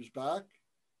shoulders back.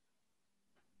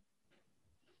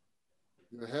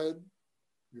 Your head,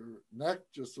 your neck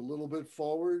just a little bit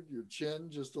forward, your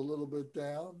chin just a little bit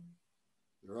down,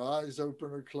 your eyes open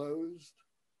or closed.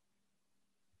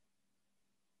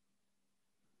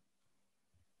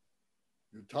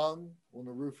 Your tongue on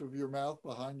the roof of your mouth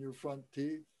behind your front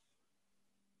teeth.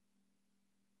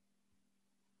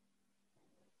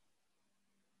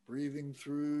 Breathing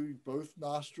through both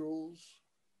nostrils.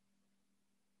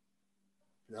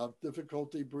 If you have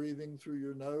difficulty breathing through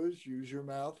your nose, use your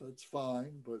mouth, that's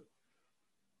fine, but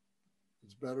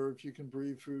it's better if you can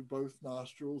breathe through both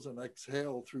nostrils and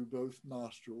exhale through both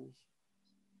nostrils.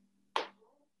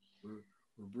 We're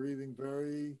breathing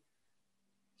very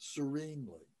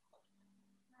serenely.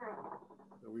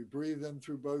 So we breathe in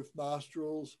through both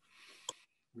nostrils.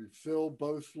 We fill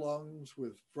both lungs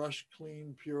with fresh,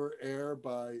 clean, pure air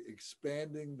by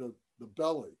expanding the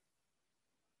belly.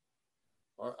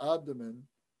 Our abdomen,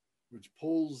 which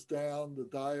pulls down the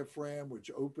diaphragm, which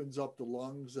opens up the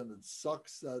lungs, and it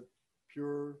sucks that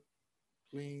pure,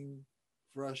 clean,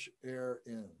 fresh air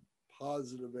in,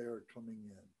 positive air coming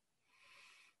in.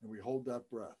 And we hold that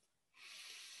breath.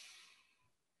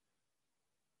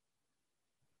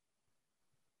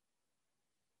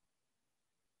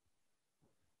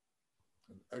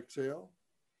 Exhale.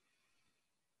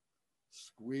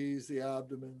 Squeeze the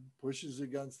abdomen, pushes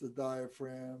against the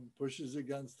diaphragm, pushes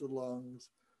against the lungs,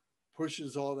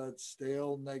 pushes all that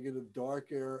stale, negative, dark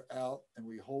air out, and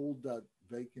we hold that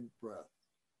vacant breath.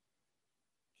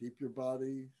 Keep your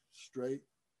body straight.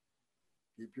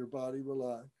 Keep your body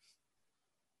relaxed.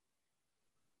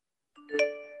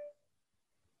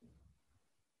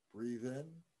 Breathe in,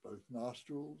 both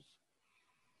nostrils.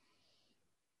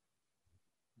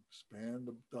 Expand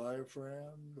the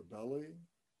diaphragm, the belly.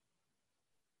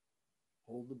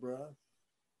 Hold the breath.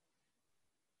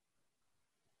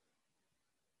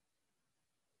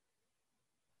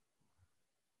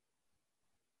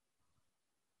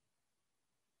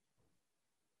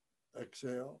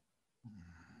 Exhale.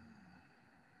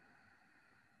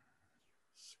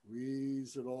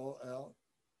 Squeeze it all out.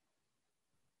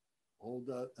 Hold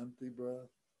that empty breath.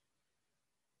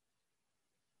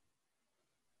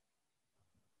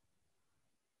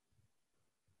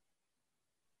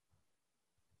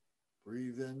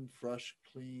 Breathe in fresh,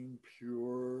 clean,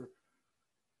 pure,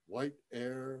 white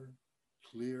air,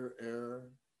 clear air.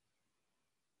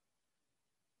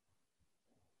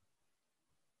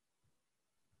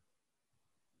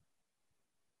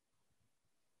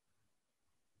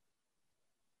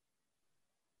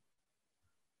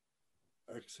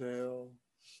 Exhale,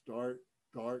 start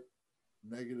dark,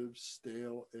 negative,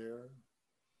 stale air.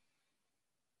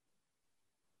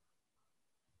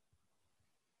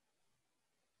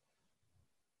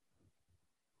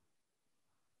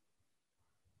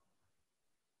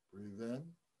 Breathe in.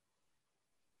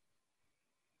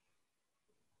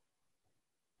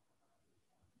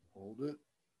 Hold it.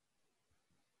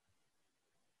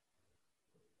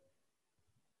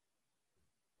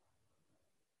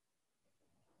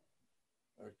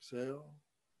 Exhale.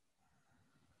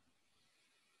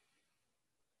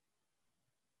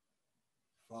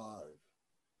 Five.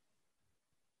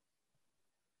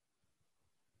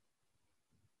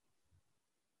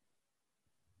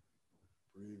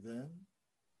 Breathe in.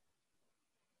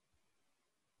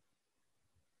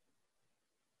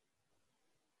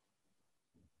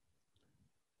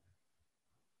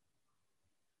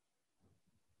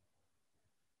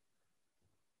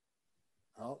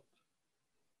 Out.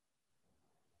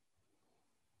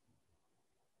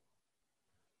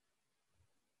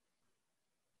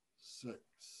 Six.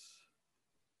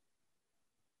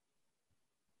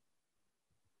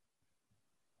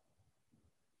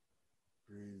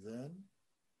 Breathe in.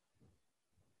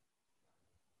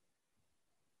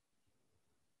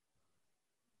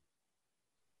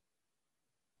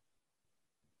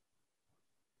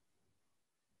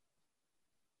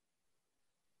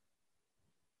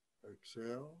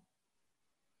 Exhale.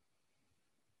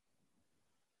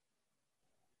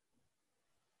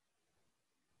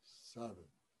 Seven.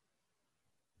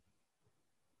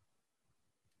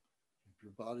 Keep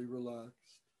your body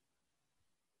relaxed.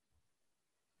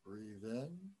 Breathe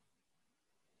in.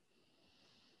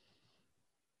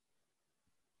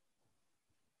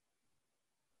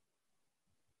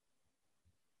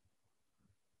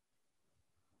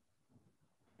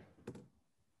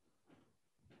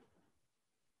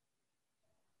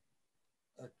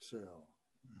 Exhale.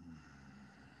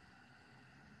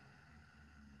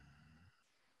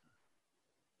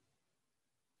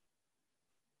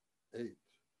 Eight.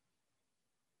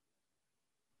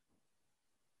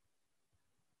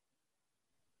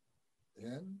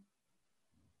 In.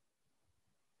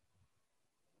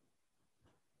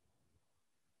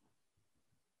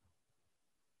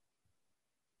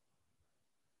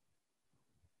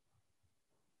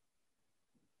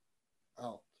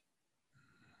 Out.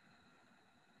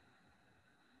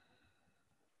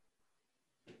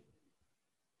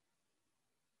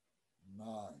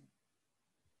 Nine.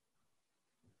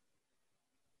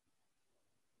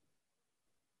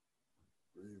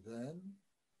 Breathe in.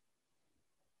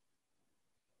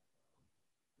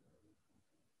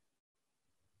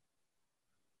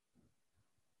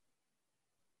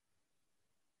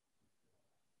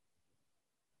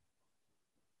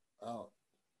 Out.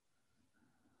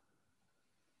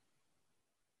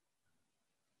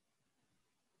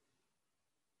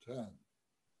 10.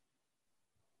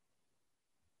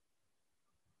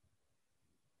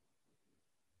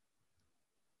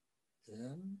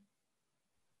 In.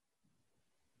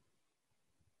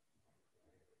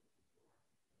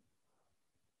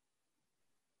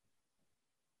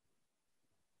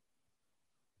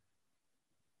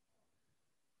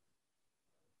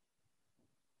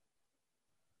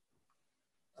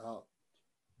 Out.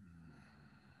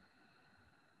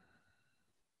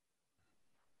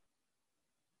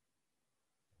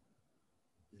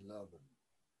 11.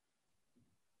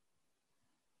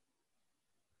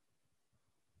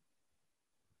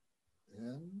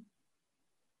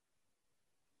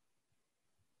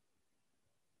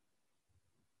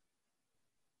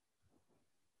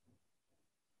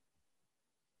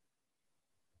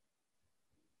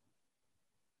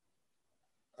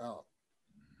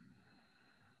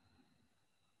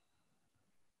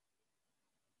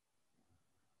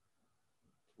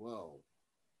 12.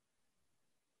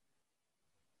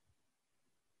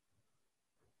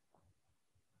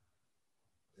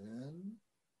 In.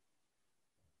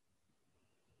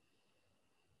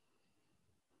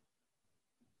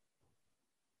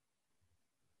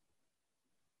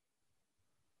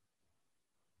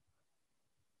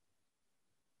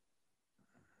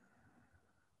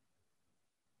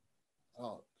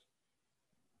 Out.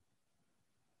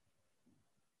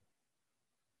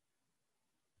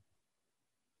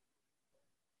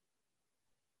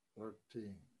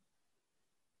 13.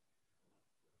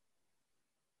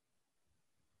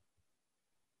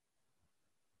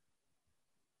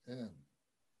 In.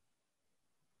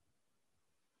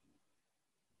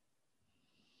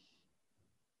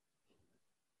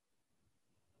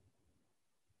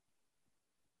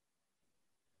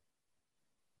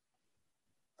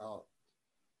 Out.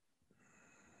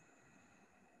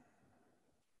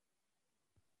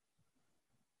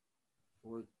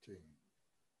 14.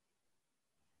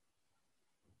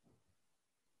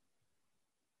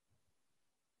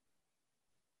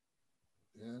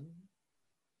 In.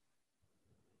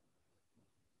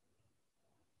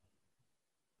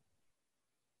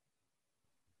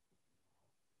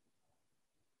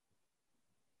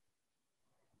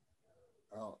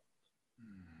 Out.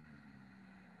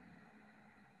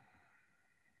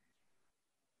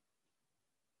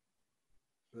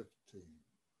 15.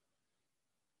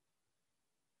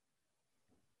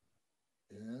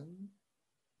 In.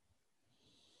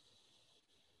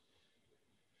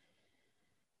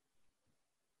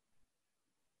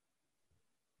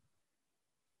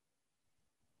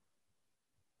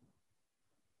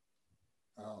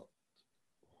 Out.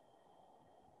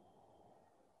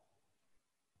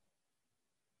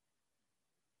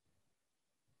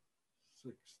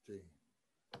 16.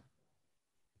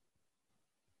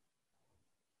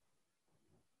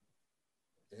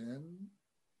 In.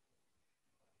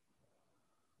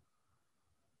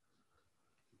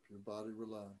 Keep your body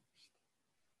relaxed.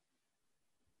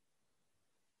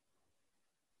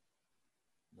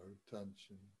 No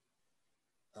tension.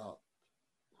 Out.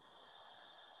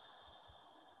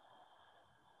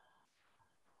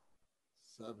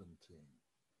 17.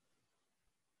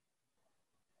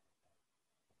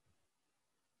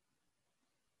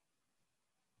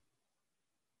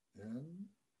 In.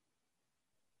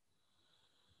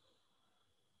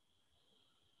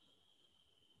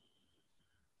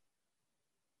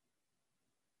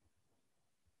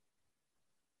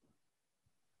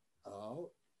 Out.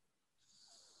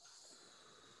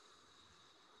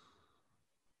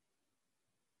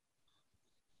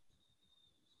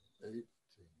 18.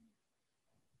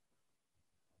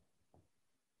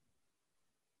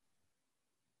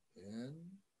 In.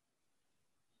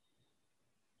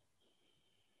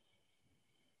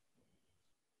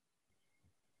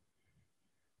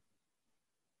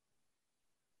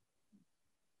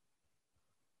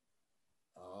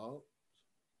 Out.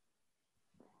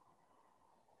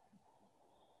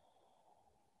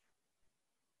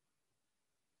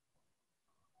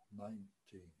 19.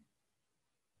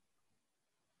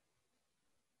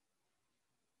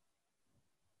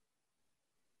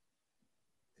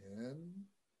 In.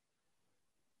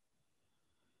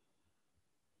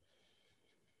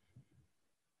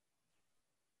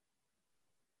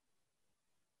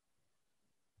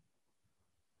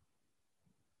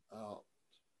 Out.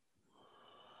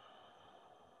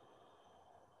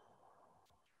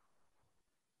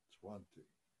 20.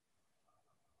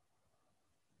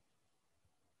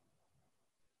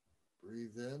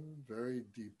 Breathe in very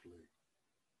deeply.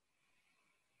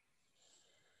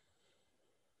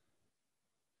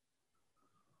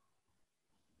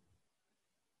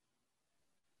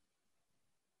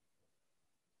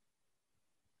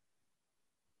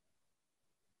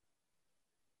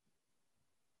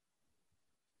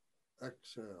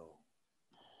 Exhale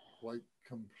quite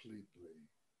completely.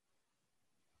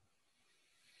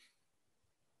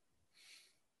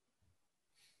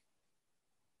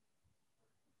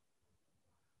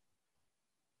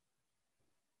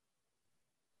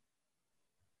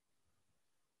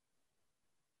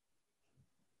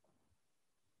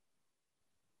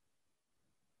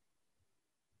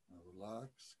 Now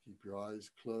relax, keep your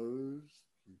eyes closed,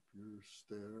 keep your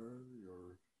stare,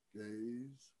 your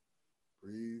gaze.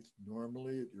 Breathe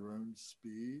normally at your own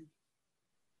speed.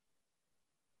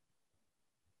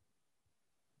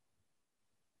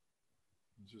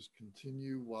 And just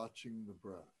continue watching the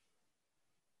breath.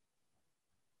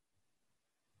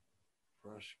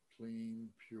 Fresh, clean,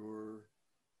 pure,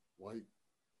 white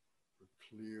or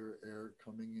clear air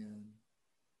coming in.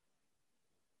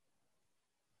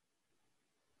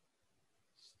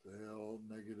 Stale,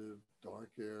 negative, dark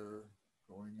air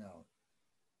going out.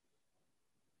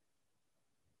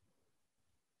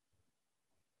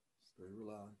 Stay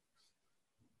relaxed.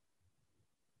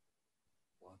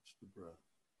 Watch the breath.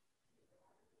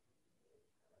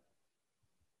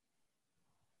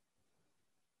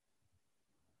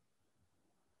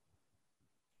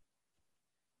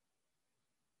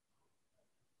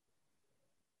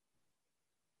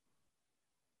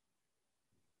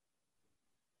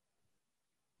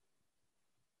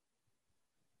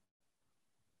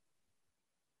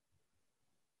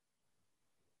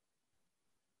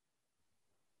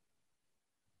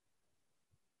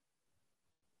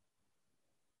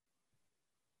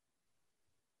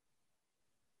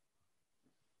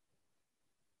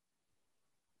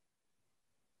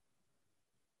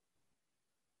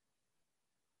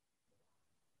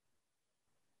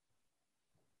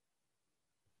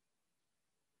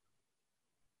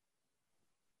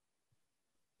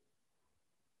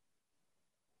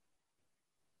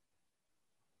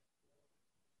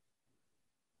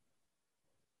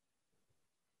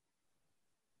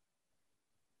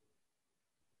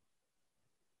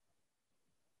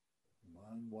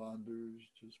 Mind wanders,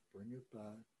 just bring it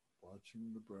back,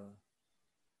 watching the breath.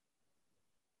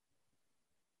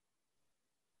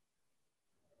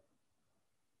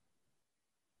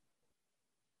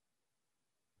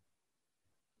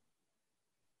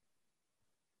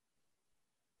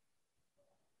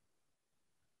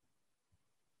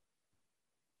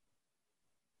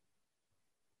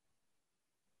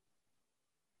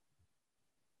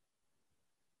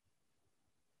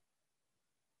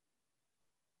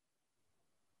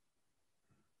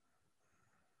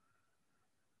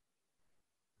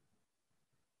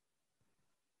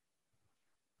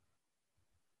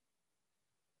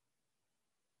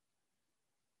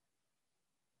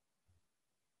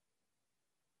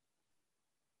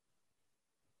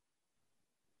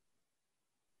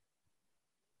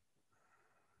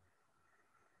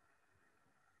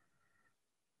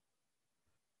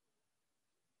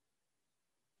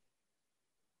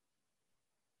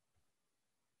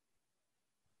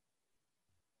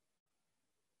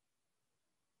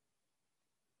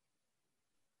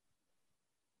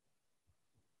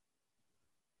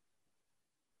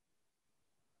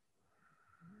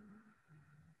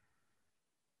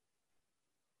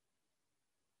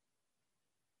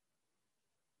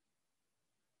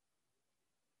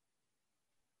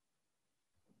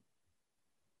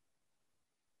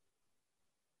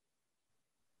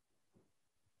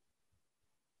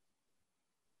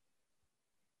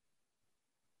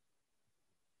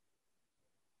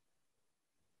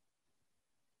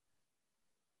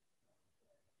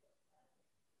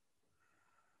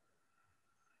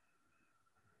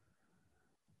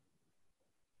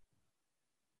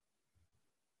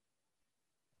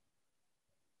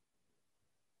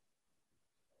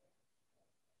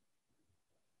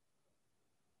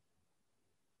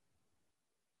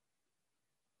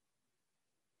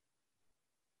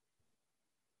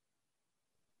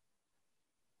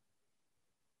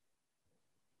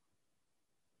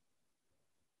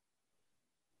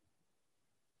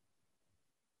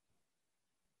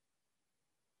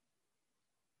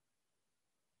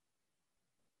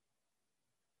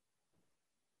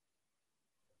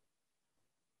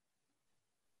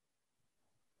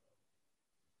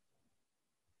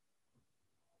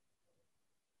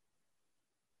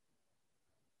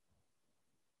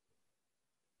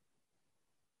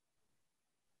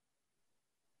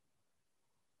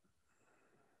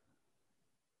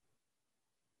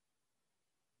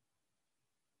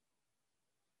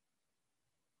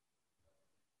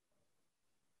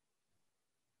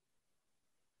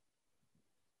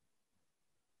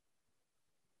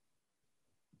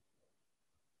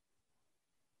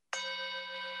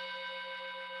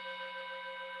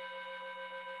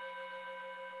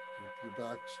 Keep your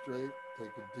back straight.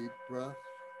 Take a deep breath.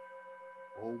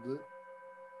 Hold it.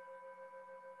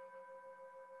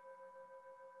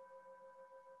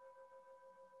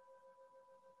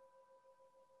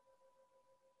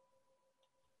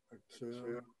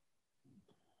 Exhale.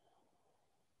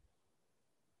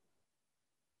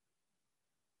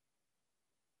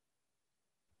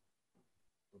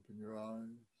 Open your eyes.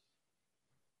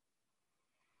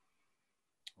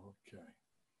 Okay.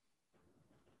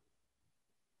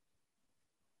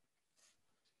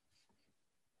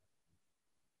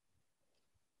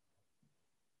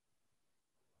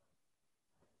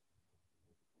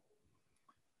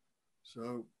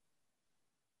 So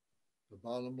the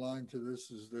bottom line to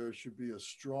this is there should be a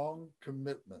strong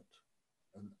commitment,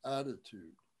 an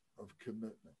attitude of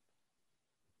commitment.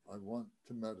 I want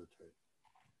to meditate.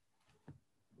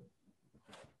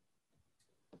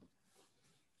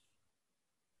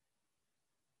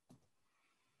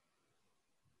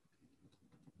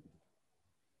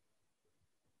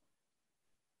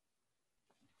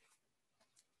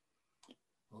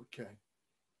 Okay.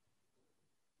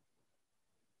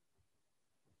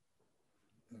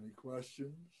 Any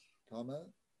questions, comment?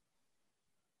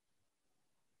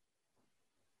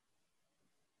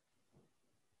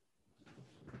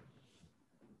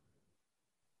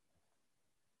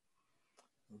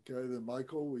 Okay, then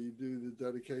Michael, will you do the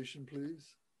dedication, please?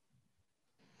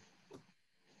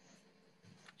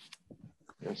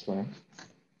 Yes, ma'am.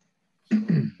 Start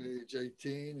page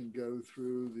 18 and go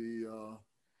through the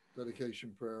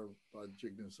dedication prayer by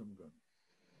Jigna Sumgun.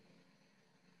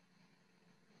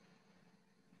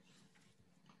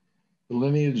 The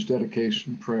lineage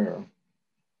dedication prayer.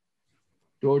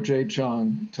 Dorje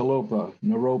Chan, Telopa,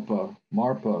 Naropa,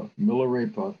 Marpa,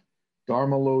 Milarepa,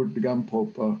 Dharma Lord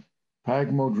Gampopa,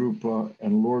 Pagmodrupa,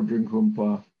 and Lord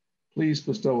Drinkumpa, please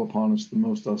bestow upon us the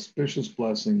most auspicious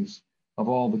blessings of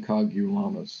all the Kagyu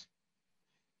Lamas.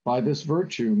 By this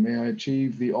virtue may I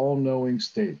achieve the all-knowing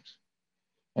state,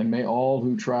 and may all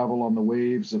who travel on the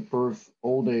waves of birth,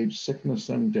 old age, sickness,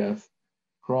 and death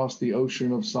cross the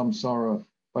ocean of samsara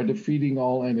by defeating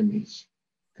all enemies,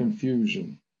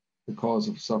 confusion, the cause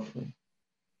of suffering.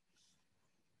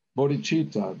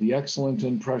 Bodhicitta, the excellent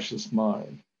and precious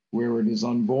mind, where it is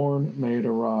unborn, may it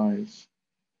arise,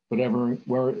 but ever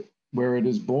where it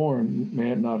is born,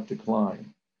 may it not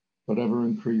decline, but ever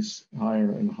increase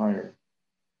higher and higher.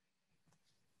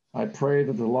 I pray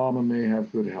that the Lama may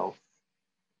have good health.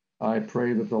 I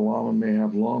pray that the Lama may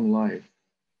have long life.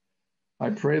 I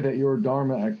pray that your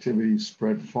Dharma activities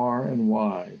spread far and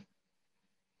wide.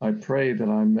 I pray that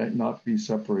I may not be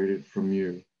separated from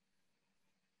you.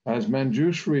 As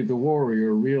Manjushri the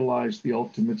warrior realized the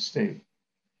ultimate state,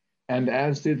 and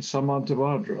as did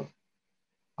Samatha,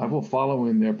 I will follow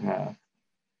in their path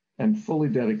and fully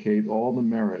dedicate all the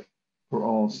merit for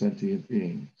all sentient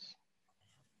beings.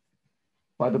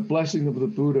 By the blessing of the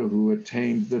Buddha who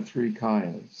attained the three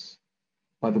kayas,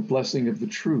 by the blessing of the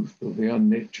truth of the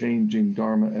unchanging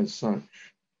Dharma as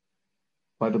such,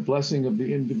 by the blessing of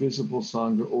the indivisible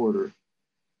Sangha order,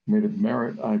 may the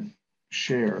merit I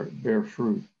share bear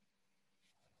fruit.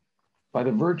 By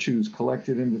the virtues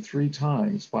collected in the three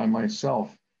times by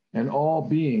myself and all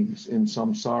beings in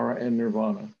samsara and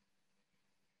nirvana,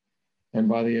 and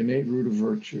by the innate root of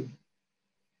virtue,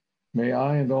 may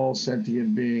I and all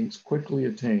sentient beings quickly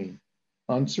attain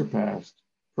unsurpassed,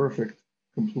 perfect,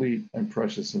 complete, and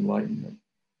precious enlightenment.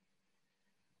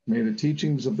 May the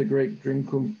teachings of the great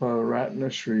Drinkumpa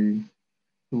Ratnasri,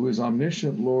 who is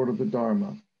omniscient Lord of the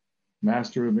Dharma,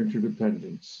 master of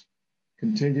interdependence,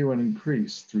 continue and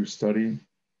increase through study,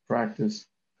 practice,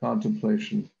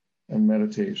 contemplation, and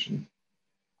meditation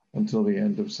until the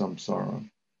end of samsara.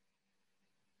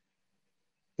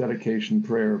 Dedication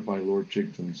prayer by Lord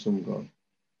Jigten Sumgon.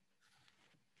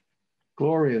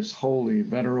 Glorious, holy,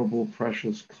 venerable,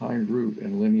 precious, kind root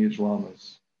and lineage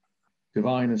lamas,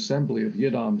 divine assembly of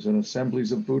yidams and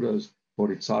assemblies of Buddhas,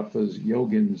 bodhisattvas,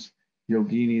 yogins,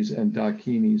 yoginis, and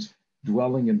dakinis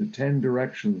dwelling in the 10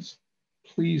 directions,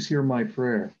 please hear my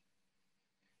prayer.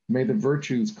 May the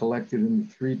virtues collected in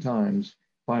the three times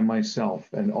by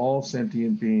myself and all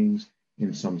sentient beings in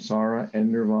samsara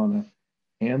and nirvana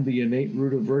and the innate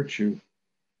root of virtue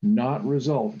not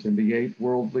result in the 8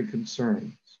 worldly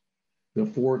concerns, the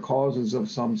 4 causes of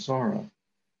samsara,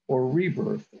 or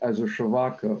rebirth as a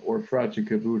Shravaka or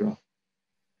Trajika Buddha.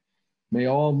 May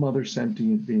all mother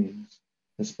sentient beings,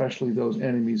 especially those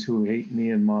enemies who hate me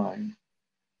and mine,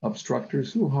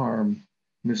 obstructors who harm,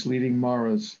 misleading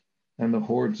Maras, and the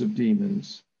hordes of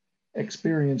demons,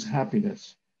 experience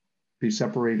happiness, be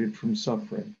separated from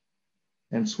suffering,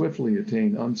 and swiftly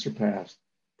attain unsurpassed,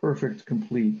 perfect,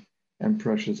 complete, and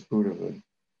precious Buddhahood.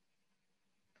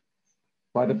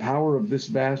 By the power of this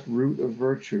vast root of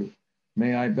virtue,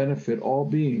 may I benefit all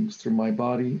beings through my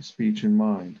body, speech, and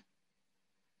mind.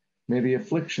 May the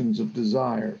afflictions of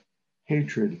desire,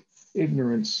 hatred,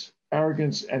 ignorance,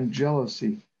 arrogance, and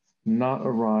jealousy not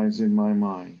arise in my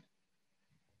mind.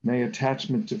 May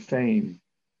attachment to fame,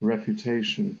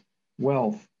 reputation,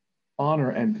 wealth, honor,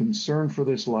 and concern for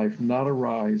this life not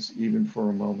arise even for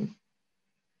a moment.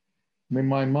 May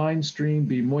my mind stream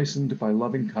be moistened by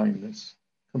loving kindness,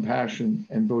 compassion,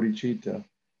 and bodhicitta,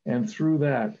 and through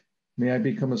that, may I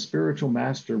become a spiritual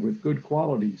master with good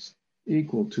qualities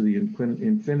equal to the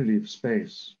infinity of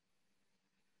space.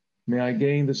 May I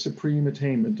gain the supreme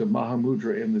attainment of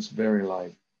Mahamudra in this very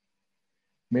life.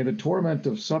 May the torment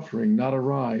of suffering not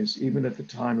arise even at the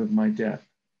time of my death.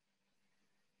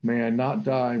 May I not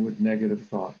die with negative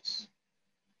thoughts.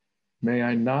 May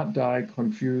I not die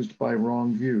confused by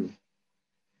wrong view.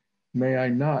 May I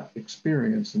not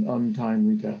experience an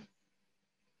untimely death.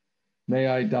 May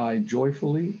I die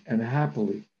joyfully and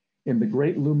happily in the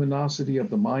great luminosity of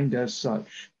the mind as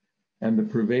such, and the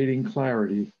pervading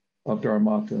clarity of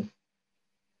Dharmata.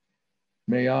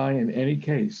 May I, in any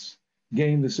case,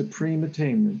 gain the supreme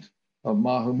attainment of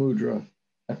Mahamudra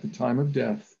at the time of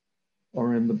death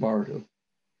or in the bardo.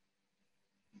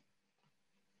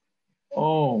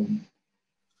 Om,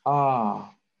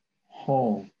 Ah,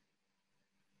 Hom.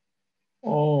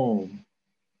 Om,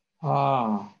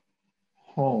 Ah,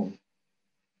 Hom.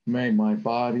 May my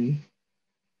body,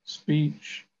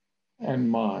 speech, and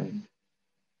mind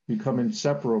become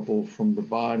inseparable from the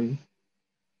body,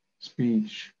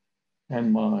 speech,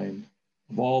 and mind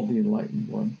of all the enlightened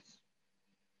ones.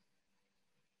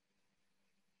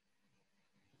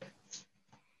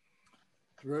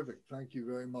 Terrific. Thank you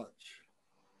very much.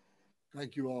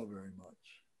 Thank you all very much.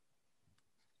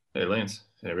 Hey, Lance.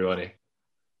 Hey, everybody.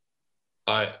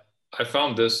 I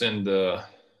found this in the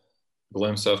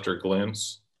Glimpse After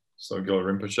Glimpse, so Gil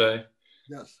Rinpoche.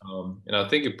 Yes. And I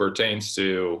think it pertains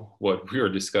to what we were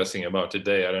discussing about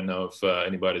today. I don't know if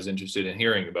anybody's interested in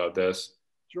hearing about this.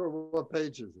 Sure. What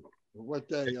page is it? What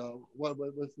day? What's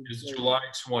the It's date? July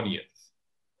 20th.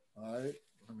 All right.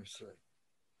 Let me see.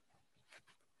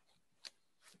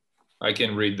 I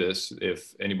can read this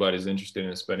if anybody's interested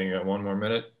in spending one more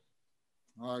minute.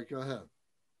 All right. Go ahead.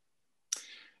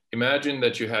 Imagine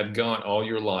that you had gone all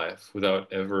your life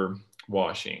without ever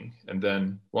washing, and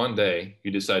then one day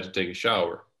you decide to take a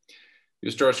shower.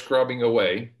 You start scrubbing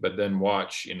away, but then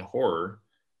watch in horror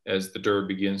as the dirt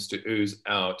begins to ooze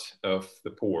out of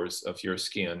the pores of your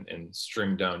skin and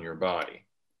stream down your body.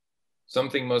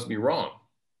 Something must be wrong.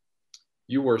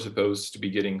 You were supposed to be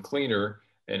getting cleaner,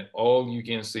 and all you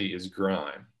can see is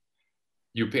grime.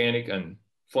 You panic and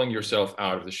fling yourself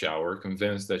out of the shower,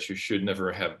 convinced that you should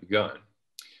never have begun.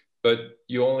 But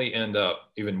you only end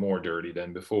up even more dirty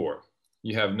than before.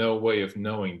 You have no way of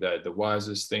knowing that the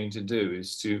wisest thing to do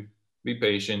is to be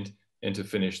patient and to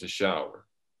finish the shower.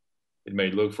 It may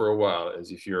look for a while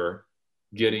as if you're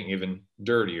getting even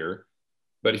dirtier,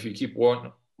 but if you keep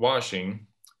washing,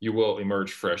 you will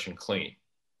emerge fresh and clean.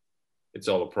 It's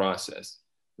all a process,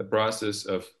 the process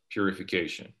of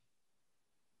purification.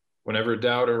 Whenever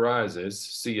doubt arises,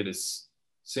 see it as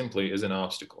simply as an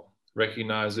obstacle.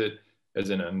 Recognize it as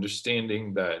an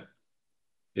understanding that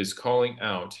is calling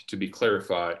out to be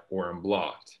clarified or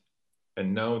unblocked,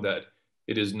 and know that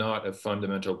it is not a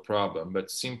fundamental problem,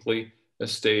 but simply a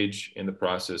stage in the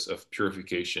process of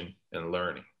purification and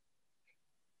learning.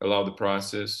 Allow the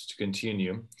process to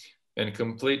continue and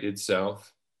complete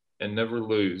itself, and never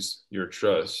lose your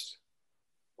trust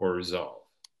or resolve.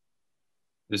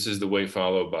 This is the way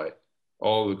followed by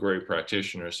all the great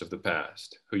practitioners of the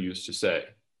past who used to say,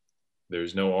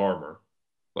 there's no armor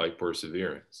like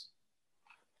perseverance.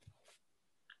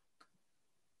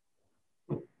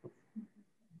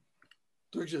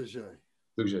 Thank you.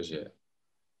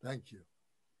 Thank you.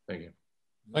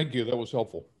 Thank you. That was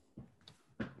helpful.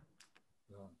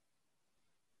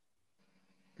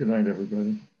 Good night,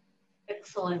 everybody.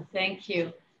 Excellent. Thank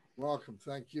you. Welcome.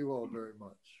 Thank you all very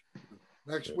much.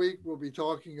 Next week, we'll be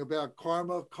talking about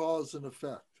karma, cause, and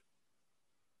effect.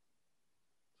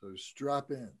 So strap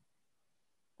in.